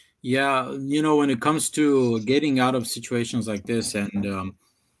 Yeah, when it comes to getting out of situations like this, and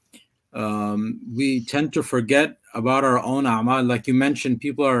we tend to forget about our own a'mal. Like you mentioned,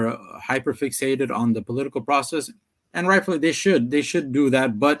 people are hyperfixated on the political process, and rightfully they should do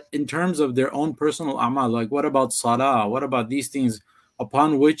that. But in terms of their own personal a'mal, like what about salah? What about these things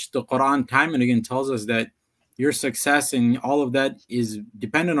upon which the Quran time and again tells us that your success and all of that is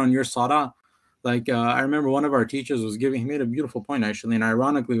dependent on your salah? Like I remember one of our teachers he made a beautiful point actually, and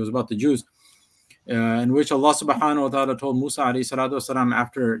ironically it was about the Jews, in which Allah subhanahu wa ta'ala told Musa alayhi salatu wasalam,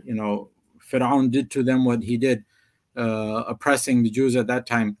 after Fir'aun did to them what he did, oppressing the Jews at that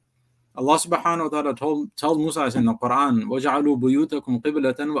time. Allah subhanahu wa ta'ala tells Musa in the Quran, وَجَعَلُوا بُيُوتَكُمْ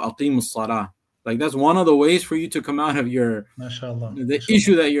قِبْلَةً وَأَقِيمُوا الصَّلَاةَ. Like that's one of the ways for you to come out of the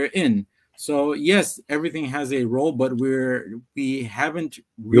issue that you're in. So yes, everything has a role, but we haven't.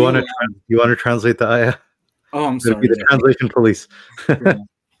 You want to translate the ayah? Oh, I'm sorry. The translation police. Yeah.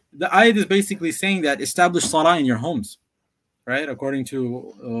 The ayah is basically saying that establish salah in your homes, right? According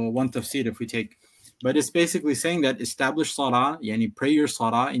to one tafsir, if we take. But it's basically saying that establish salah, pray your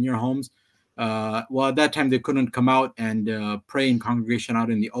salah in your homes. Well, at that time, they couldn't come out and pray in congregation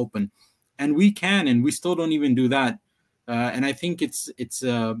out in the open. And we can, and we still don't even do that. And I think it's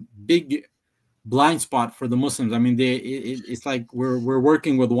a big blind spot for the Muslims. I mean, it's like we're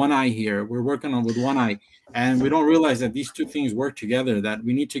working with one eye here. We're working on with one eye. And we don't realize that these two things work together, that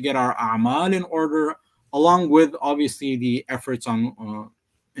we need to get our a'mal in order, along with, obviously, the efforts on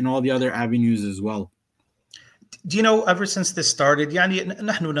in all the other avenues as well. Do you know, ever since this started, we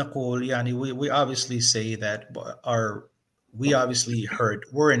obviously say that we obviously hurt.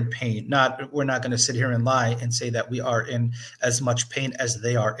 We're in pain. We're not going to sit here and lie and say that we are in as much pain as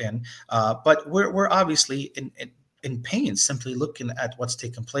they are in. But we're obviously in pain, simply looking at what's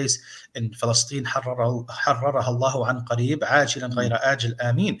taken place in Palestine. حررها الله عن قريب عاجلا غير آجل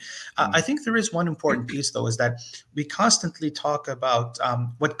آمين. I think there is one important piece, though, is that we constantly talk about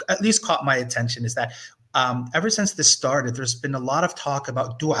what at least caught my attention is that ever since this started, there's been a lot of talk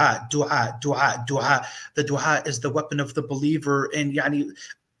about dua. The dua is the weapon of the believer, and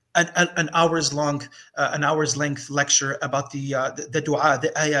an hour's length lecture about the dua,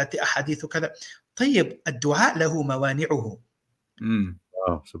 the ayat, the ahadith وكذا. طيب الدعاء له موانعه.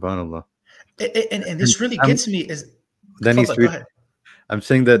 Wow, subhanallah. And this really gets me. Then he's I'm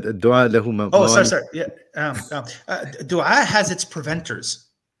saying that dua lahu Oh, sorry. Yeah. Dua has its preventers.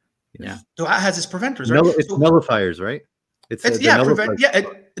 Yeah. Dua has its preventers, right? It's nullifiers, right? It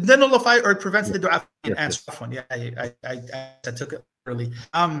nullifies or it prevents the dua being answered. Yeah, I took it early.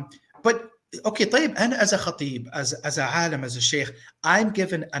 But okay, طيب, and as a khatib, as a alim, as a sheikh, I'm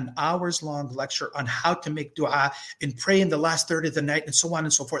given an hours-long lecture on how to make dua and pray in the last third of the night and so on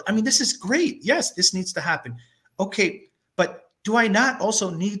and so forth. I mean, this is great. Yes, this needs to happen. Okay, but do I not also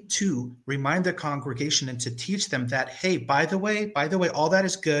need to remind the congregation and to teach them that, hey, by the way, all that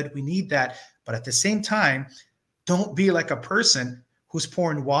is good. We need that. But at the same time, don't be like a person who's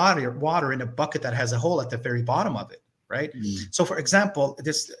pouring water in a bucket that has a hole at the very bottom of it, right? So for example,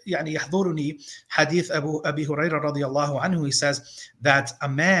 this يعني يحضرني حديث أبي هريرة رضي الله عنه. He says that a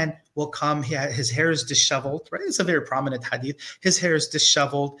man will come, his hair is disheveled, right? It's a very prominent hadith. His hair is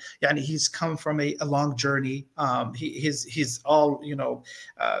disheveled. يعني he's come from a long journey. He's all,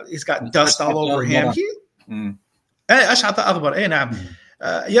 he's got dust all over him. أشعث أغبر. نعم.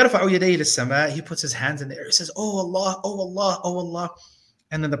 يرفع يديه للسماء. He puts his hands in the air. He says, oh Allah, oh Allah, oh Allah.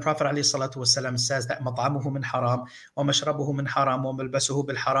 And then the Prophet ﷺ says that مطعمه من حرام ومشربه من حرام وملبسه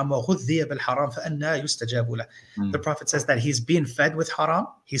بالحرام وغذي بالحرام فأنى يستجاب له. The Prophet says that he's being fed with haram.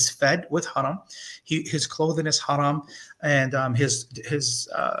 He's fed with haram. His clothing is haram, and his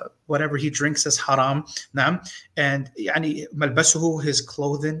whatever he drinks is haram. نعم. And يعني ملبسه, his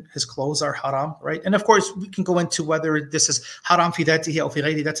clothes are haram, right? And of course we can go into whether this is haram في ذاته أو في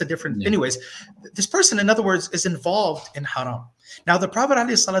غيره. That's a different. Anyways, this person, in other words, is involved in haram. Now, the Prophet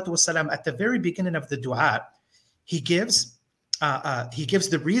ﷺ, at the very beginning of the dua, he gives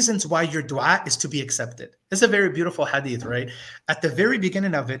the reasons why your dua is to be accepted. It's a very beautiful hadith, right? At the very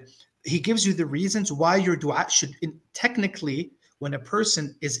beginning of it, he gives you the reasons why your dua should, technically, when a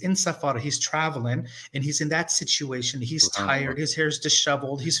person is in safar, he's traveling, and he's in that situation, he's tired, his hair's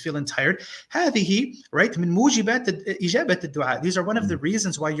disheveled, he's feeling tired. هذه, right? من موجبات إجابة الدعاء. These are one of the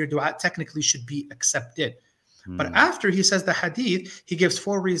reasons why your dua technically should be accepted. But after he says the hadith, he gives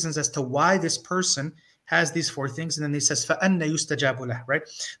 4 reasons as to why this person has these 4 things. And then he says, فَأَنَّ يُسْتَجَابُ لَهُ, right?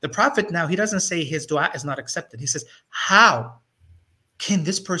 The Prophet now, he doesn't say his dua is not accepted. He says, how can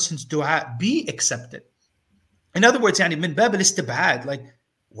this person's dua be accepted? In other words, يعني من باب الاستبعاد, like,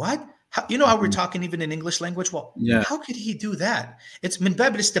 what? How, you know how we're talking even in English language? Well, how could he do that? It's من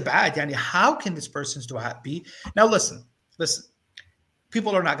باب الاستبعاد, يعني how can this person's dua be? Now listen,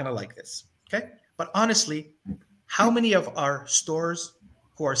 people are not going to like this, okay? But honestly, how many of our stores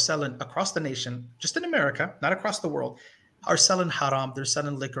who are selling across the nation, just in America, not across the world, are selling haram, they're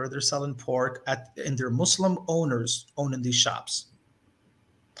selling liquor, they're selling pork, and they're Muslim owners owning these shops?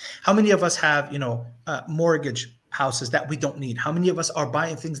 How many of us have, mortgage houses that we don't need? How many of us are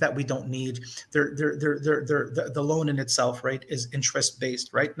buying things that we don't need? The loan in itself, right, is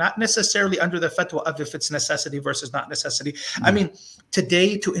interest-based, right? Not necessarily under the fatwa of if it's necessity versus not necessity. I mean,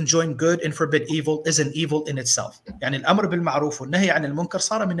 today to enjoin good and forbid evil is an evil in itself. يعني الأمر بالمعروف والنهي عن المنكر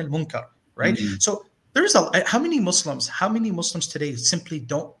صار من المنكر, right? So there's how many Muslims today simply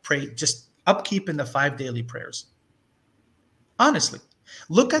don't pray, just upkeep in the 5 daily prayers? Honestly,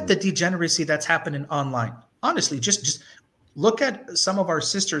 look at the degeneracy that's happening online. Honestly, just look at some of our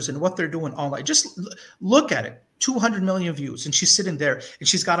sisters and what they're doing online. Just look at it. 200 million views, and she's sitting there, and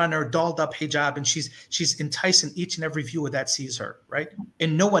she's got on her dolled up hijab, and she's enticing each and every viewer that sees her, right?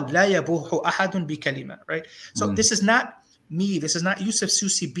 And no one, لا يبوح أحد بكلمة, right? So this is not me. This is not Youssef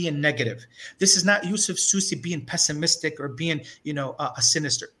Soussi being negative. This is not Youssef Soussi being pessimistic or being, a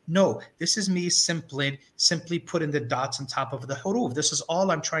sinister. No, this is me simply putting the dots on top of the huruf. This is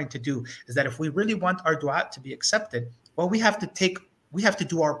all I'm trying to do, is that if we really want our dua to be accepted, well, we have to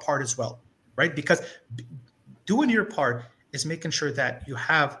do our part as well, right? Because doing your part is making sure that you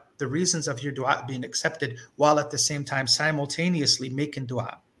have the reasons of your dua being accepted, while at the same time simultaneously making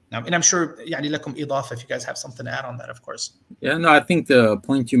dua. Now, and I'm sure يعني لكم إضافة if you guys have something to add on that, of course. Yeah, no, I think the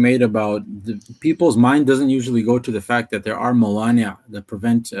point you made about the people's mind doesn't usually go to the fact that there are mawani' that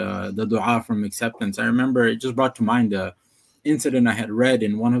prevent the dua from acceptance. I remember it just brought to mind the incident I had read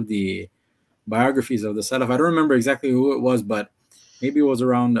in one of the biographies of the Salaf. I don't remember exactly who it was, but maybe it was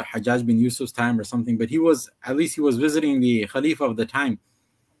around Hajjaj bin Yusuf's time or something. But he was visiting the Khalifa of the time.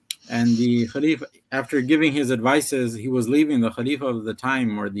 And the Khalifa, after giving his advices, he was leaving the Khalifa of the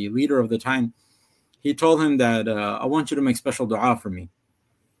time, or the leader of the time. He told him that, I want you to make special dua for me.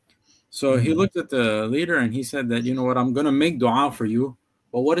 So he looked at the leader and he said that, you know what, I'm going to make dua for you.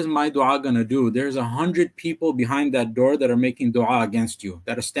 But what is my dua going to do? There's 100 people behind that door that are making dua against you,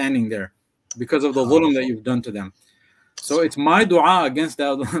 that are standing there because of the dhulm that you've done to them. So it's my dua against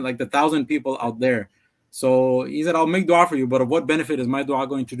that, like the 1,000 people out there. So he said, I'll make dua for you, but of what benefit is my dua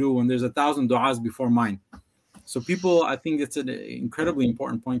going to do when there's 1,000 du'as before mine? So people, I think it's an incredibly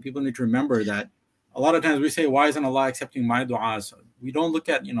important point. People need to remember that a lot of times we say, why isn't Allah accepting my du'as? We don't look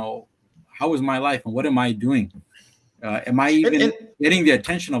at, how is my life and what am I doing? Am I even getting the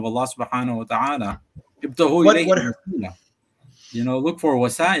attention of Allah subhanahu wa ta'ala? Look for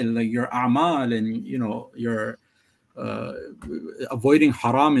wasail, like your a'mal and, your avoiding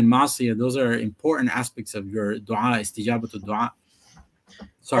haram and ma'asiyah. Those are important aspects of your dua, istijabatul dua.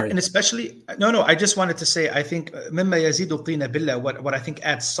 Sorry. And especially, no, I just wanted to say, I think مما يزيد الطين بالله, what I think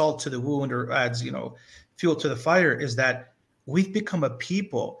adds salt to the wound or adds, fuel to the fire is that we've become a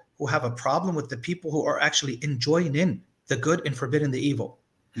people who have a problem with the people who are actually enjoying in the good and forbidding the evil.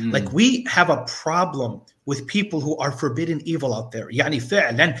 Like we have a problem with people who are forbidding evil out there. يعني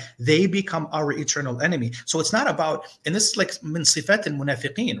فعلا they become our eternal enemy. So it's not about, and this is like من صفات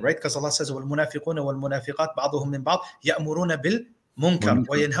المنافقين, right? Because Allah says والمنافقون والمنافقات بعضهم من بعض يأمرون بالمنكر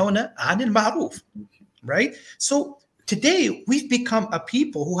وينهون عن المعروف, right? So today we've become a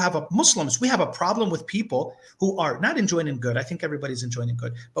people who have Muslims. We have a problem with people who are not enjoying in good. I think everybody's enjoying in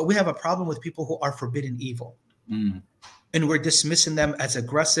good, but we have a problem with people who are forbidding evil. And we're dismissing them as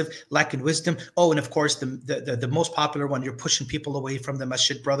aggressive, lacking wisdom. Oh, and of course, the most popular one, you're pushing people away from the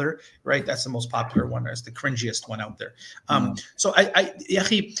masjid, brother, right? That's the most popular one. That's the cringiest one out there. So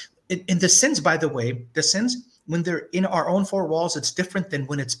in the sins, by the way, the sins, when they're in our own four walls, it's different than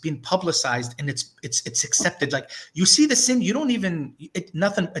when it's being publicized and it's accepted. Like you see the sin, you don't even, it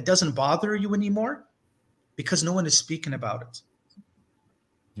doesn't bother you anymore because no one is speaking about it.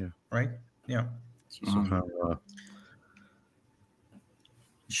 Yeah. Right? Yeah.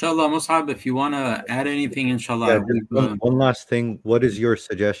 Inshallah, Mus'ab, if you want to add anything, inshallah. Yeah, one last thing. What is your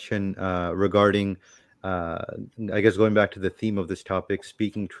suggestion regarding, I guess, going back to the theme of this topic,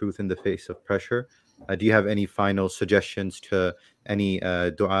 speaking truth in the face of pressure? Do you have any final suggestions to any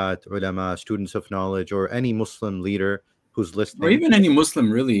du'at, ulama, students of knowledge, or any Muslim leader who's listening? Or even any Muslim,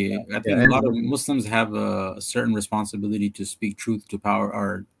 really. I think a lot of Muslims have a certain responsibility to speak truth to power,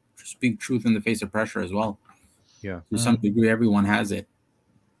 or to speak truth in the face of pressure as well. Yeah. To some degree, everyone has it.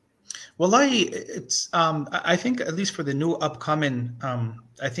 Well, it's I think at least for the new upcoming, du'at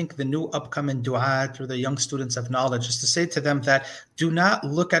or the young students of knowledge, is to say to them that do not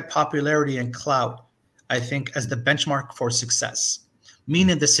look at popularity and clout, I think, as the benchmark for success,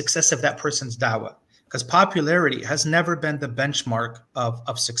 meaning the success of that person's da'wah, because popularity has never been the benchmark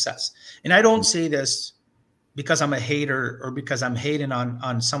of success. And I don't say this because I'm a hater or because I'm hating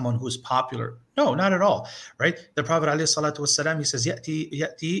on someone who's popular. No, not at all, right? The Prophet ﷺ, he says,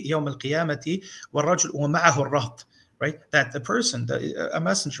 يأتي يوم القيامة والرجل ومعه الرهط, right? That the person, a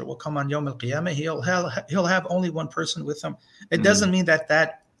messenger will come on Yawm al-Qiyamah, he'll have only one person with him. It doesn't mean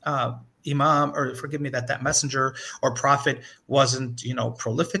that imam, or forgive me, that messenger or prophet wasn't,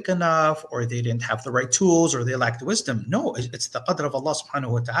 prolific enough, or they didn't have the right tools, or they lacked wisdom. No, it's the qadr of Allah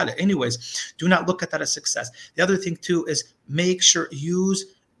subhanahu wa ta'ala. Anyways, do not look at that as success. The other thing too is make sure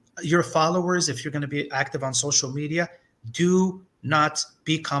use your followers. If you're going to be active on social media, do not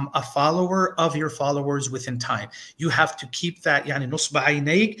become a follower of your followers within time. You have to keep that, nusba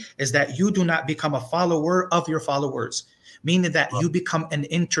aynayk, is that you do not become a follower of your followers, meaning that you become an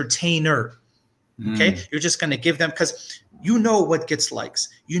entertainer. Okay, you're just going to give them, because you know what gets likes.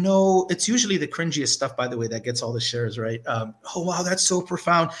 It's usually the cringiest stuff, by the way, that gets all the shares, right? Oh wow, that's so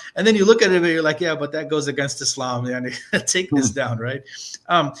profound. And then you look at it and you're like, yeah, but that goes against Islam. Take this down, right?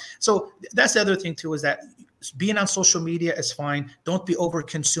 So that's the other thing too, is that being on social media is fine. Don't be over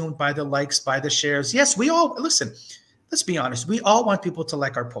consumed by the likes, by the shares. Yes, we all listen. Let's be honest. We all want people to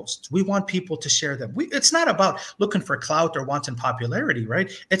like our posts. We want people to share them. It's not about looking for clout or wanting popularity, right?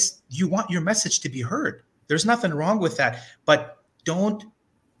 It's you want your message to be heard. There's nothing wrong with that. But don't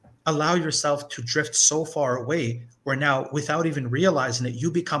allow yourself to drift so far away where now, without even realizing it, you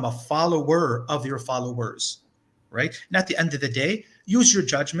become a follower of your followers, right? And at the end of the day, use your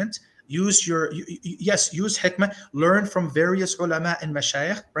judgment. Use hikmah, learn from various ulama and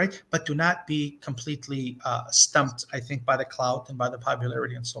mashayikh, right? But do not be completely stumped, I think, by the clout and by the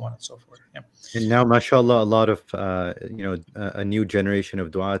popularity and so on and so forth. Yeah. And now, mashallah, a lot of, a new generation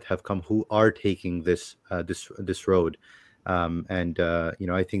of du'at have come who are taking this road.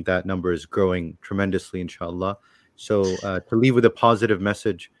 I think that number is growing tremendously, inshallah. So to leave with a positive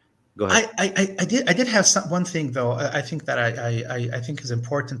message, go ahead. I did have one thing though. I think that I think is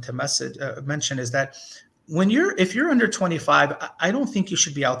important to mention is that if you're under 25, I don't think you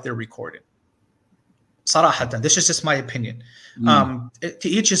should be out there recording. Sarahatan, this is just my opinion. To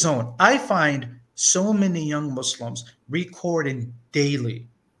each his own. I find so many young Muslims recording daily,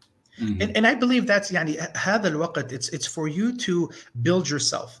 And I believe that's يعني هذا الوقت, it's for you to build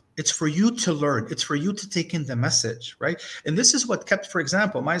yourself. It's for you to learn. It's for you to take in the message, right? And this is what kept, for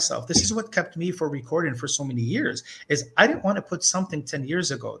example, myself, this is what kept me for recording for so many years, is I didn't want to put something 10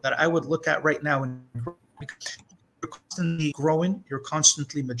 years ago that I would look at right now and you're constantly growing, you're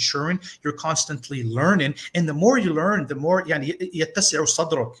constantly maturing, you're constantly learning. And the more you learn, the more يعني يتسع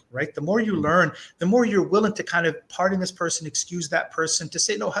صدرك, right? The more you learn, the more you're willing to kind of pardon this person, excuse that person, to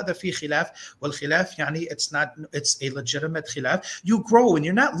say, no, هذا في خلاف. والخلاف يعني it's a legitimate khilaf. You grow and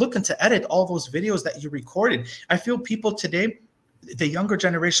you're not looking to edit all those videos that you recorded. I feel people today, the younger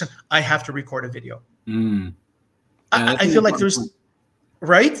generation, I have to record a video. I feel like there's...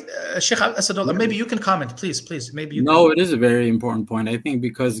 Right? Sheikh Asadullah, maybe you can comment, please. Maybe you No, it is a very important point. I think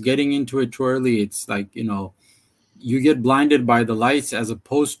because getting into it too early, it's like, you get blinded by the lights as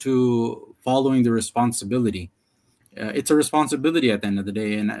opposed to following the responsibility. It's a responsibility at the end of the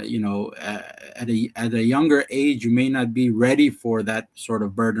day. And, at a younger age, you may not be ready for that sort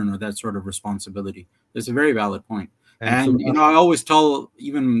of burden or that sort of responsibility. It's a very valid point. And I always tell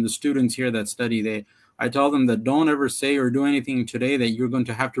even the students here that study, I tell them that don't ever say or do anything today that you're going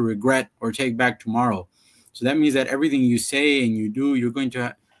to have to regret or take back tomorrow. So that means that everything you say and you do, you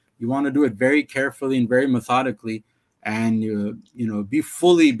want to do it very carefully and very methodically, and be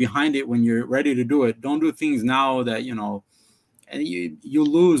fully behind it when you're ready to do it. Don't do things now that and you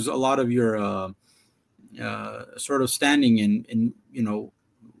lose a lot of your sort of standing in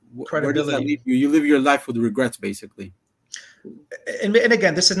credibility. Where does that leave you? You live your life with regrets, basically. And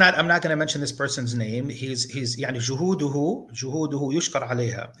again, this is not, I'm not going to mention this person's name. He's يعني جهوده يشكر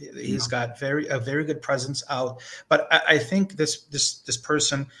عليها. He's got a very good presence out. But I think this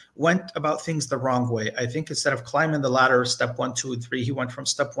person went about things the wrong way. I think instead of climbing the ladder, step 1, 2, and 3, he went from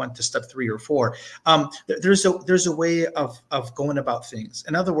step 1 to step 3 or 4. There's a way of going about things.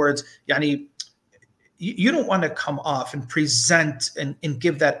 In other words, يعني you don't want to come off and present and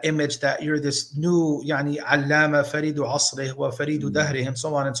give that image that you're this new يعني علامة فريد عصره وفريد دهره and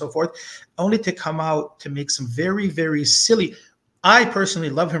so on and so forth, only to come out to make some very, very silly... I personally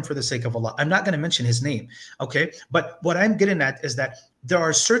love him for the sake of Allah. I'm not going to mention his name, okay? But what I'm getting at is that there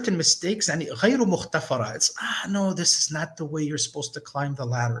are certain mistakes and غير مختفرة. It's, no, this is not the way you're supposed to climb the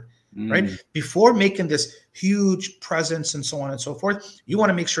ladder. Right? Before making this huge presence and so on and so forth, you want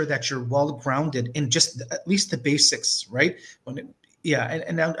to make sure that you're well grounded in just at least the basics, right? And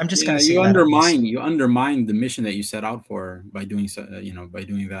I'm just going to say you undermine the mission that you set out for by doing so, by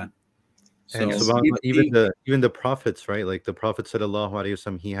doing that. So even the prophets, right? Like the Prophet sallallahu alaihi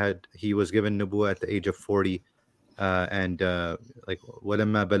wasallam, he was given nubuwwah at the age of 40, and like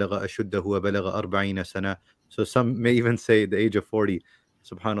وَلَمَّا بَلَغَ أَشُدَّهُ وَبَلَغَ 40 سَنَةً. So some may even say the age of 40.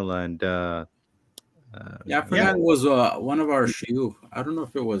 Subhanallah. And I forgot it was one of our shuyukh. I don't know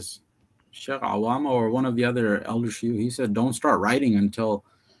if it was Sheikh Awama or one of the other elder shuyukh. He said, don't start writing until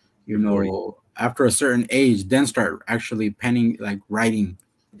after a certain age, then start actually penning, like writing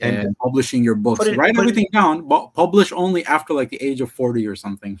and publishing your books. Write everything down, but publish only after like the age of 40 or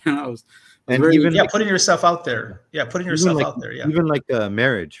something. Putting yourself out there. Even like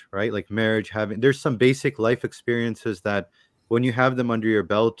marriage, right? Like marriage, there's some basic life experiences that when you have them under your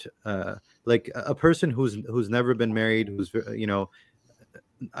belt, like a person who's never been married, who's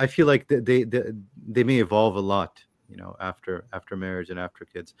I feel like they may evolve a lot, after marriage and after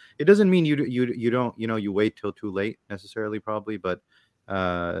kids. It doesn't mean you don't you wait till too late necessarily, probably, but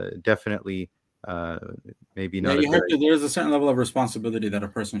definitely maybe not. There's a certain level of responsibility that a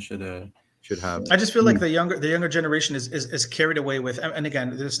person should have. I just feel like the younger generation is carried away with, and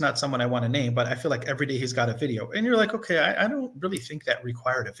again, this is not someone I want to name, but I feel like every day he's got a video, and you're like, okay, I don't really think that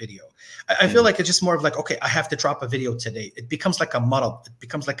required a video. I feel like it's just more of like, okay, I have to drop a video today. It becomes like a muddle. It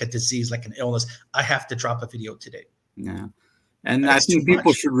becomes like a disease, like an illness. I have to drop a video today. Yeah. And I think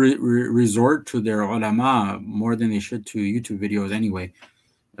people should resort to their ulama more than they should to YouTube videos anyway.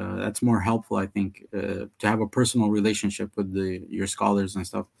 That's more helpful, I think, to have a personal relationship with your scholars and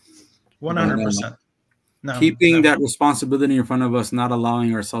stuff. 100%. Keeping that responsibility in front of us, not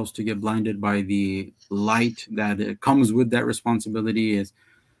allowing ourselves to get blinded by the light that comes with that responsibility is,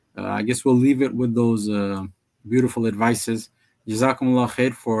 I guess we'll leave it with those beautiful advices. Jazakumullah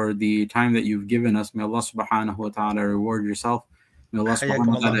khair for the time that you've given us. May Allah subhanahu wa ta'ala reward yourself. May Allah subhanahu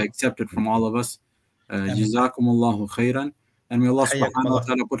wa ta'ala accept it from all of us. Jazakumullahu khairan. And may Allah subhanahu wa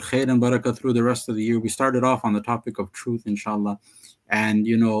ta'ala put khair and barakah through the rest of the year. We started off on the topic of truth, inshallah. And,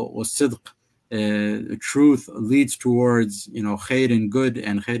 was-sidq, truth leads towards, khair and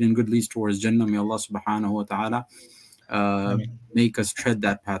good leads towards Jannah. May Allah subhanahu wa ta'ala make us tread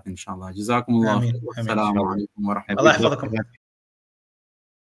that path, inshallah. Jazakumullah. Assalamu alaikum wa rahmatullahi.